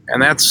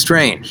 And that's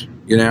strange,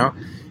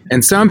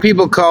 And some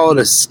people call it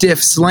a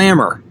stiff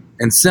slammer.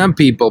 And some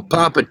people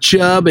pop a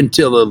chub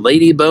until the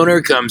lady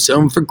boner comes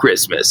home for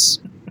Christmas.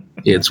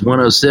 It's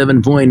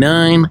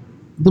 107.9.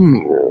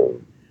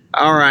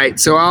 All right,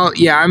 so I'm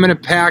going to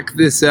pack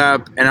this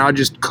up, and I'll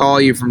just call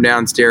you from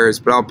downstairs,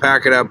 but I'll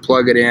pack it up,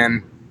 plug it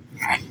in.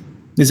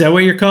 Is that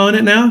what you're calling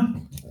it now?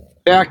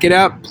 Pack it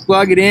up,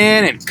 plug it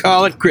in, and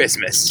call it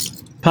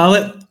Christmas. Pop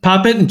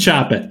it, and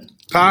chop it.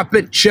 Pop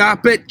it,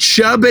 chop it,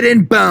 chub it,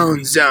 and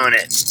bone zone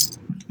it.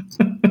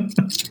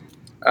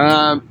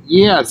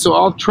 So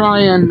I'll try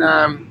and,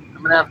 I'm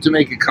going to have to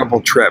make a couple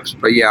trips,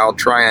 but I'll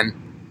try and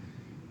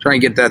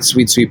get that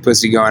sweet, sweet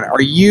pussy going.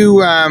 Are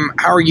you, how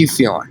are you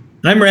feeling?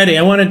 I'm ready.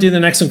 I want to do the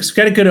next one because we've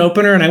got a good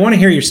opener, and I want to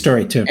hear your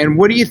story, too. And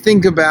what do you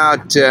think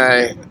about,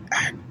 and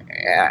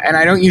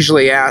I don't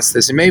usually ask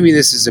this, and maybe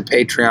this is a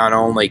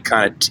Patreon-only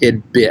kind of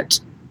tidbit.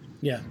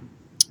 Yeah.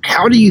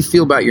 How do you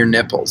feel about your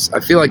nipples?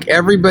 I feel like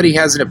everybody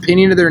has an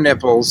opinion of their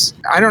nipples.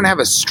 I don't have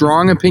a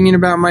strong opinion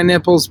about my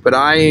nipples, but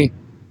I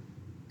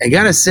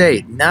got to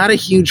say, not a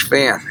huge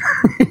fan.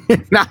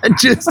 Not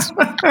just...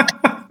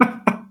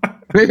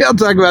 Maybe I'll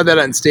talk about that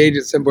on stage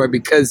at some point,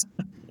 because...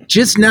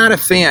 just not a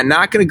fan,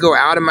 not going to go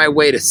out of my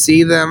way to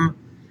see them.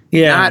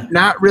 Yeah.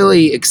 Not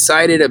really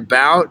excited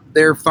about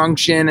their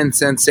function and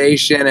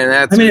sensation. And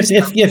that's,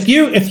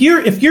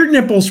 if your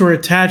nipples were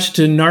attached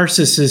to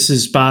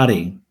Narcissus's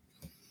body,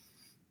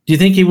 do you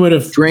think he would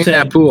have drained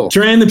that pool?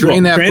 Drain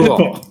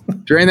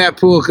that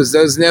pool, because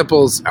those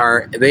nipples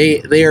are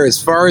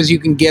as far as you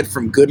can get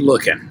from good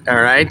looking.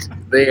 All right.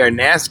 They are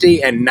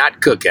nasty and not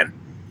cooking.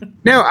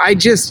 No, I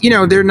just,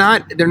 they're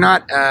not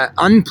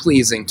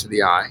unpleasing to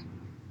the eye.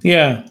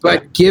 Yeah.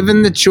 But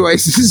given the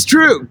choice, this is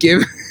true.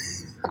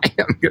 I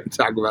am going to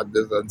talk about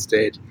this on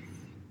stage.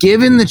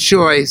 Given the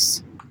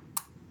choice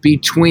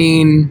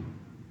between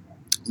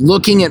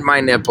looking at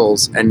my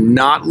nipples and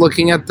not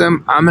looking at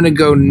them, I'm going to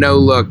go no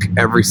look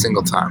every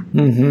single time.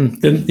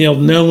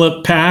 Mm-hmm. No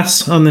look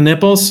pass on the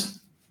nipples?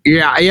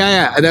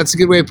 Yeah. That's a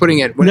good way of putting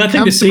it.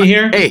 Nothing to see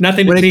here? Nothing to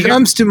see here? When it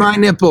comes to my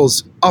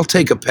nipples, I'll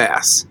take a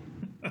pass.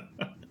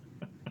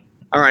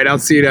 All right, I'll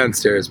see you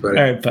downstairs, buddy.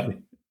 All right, buddy.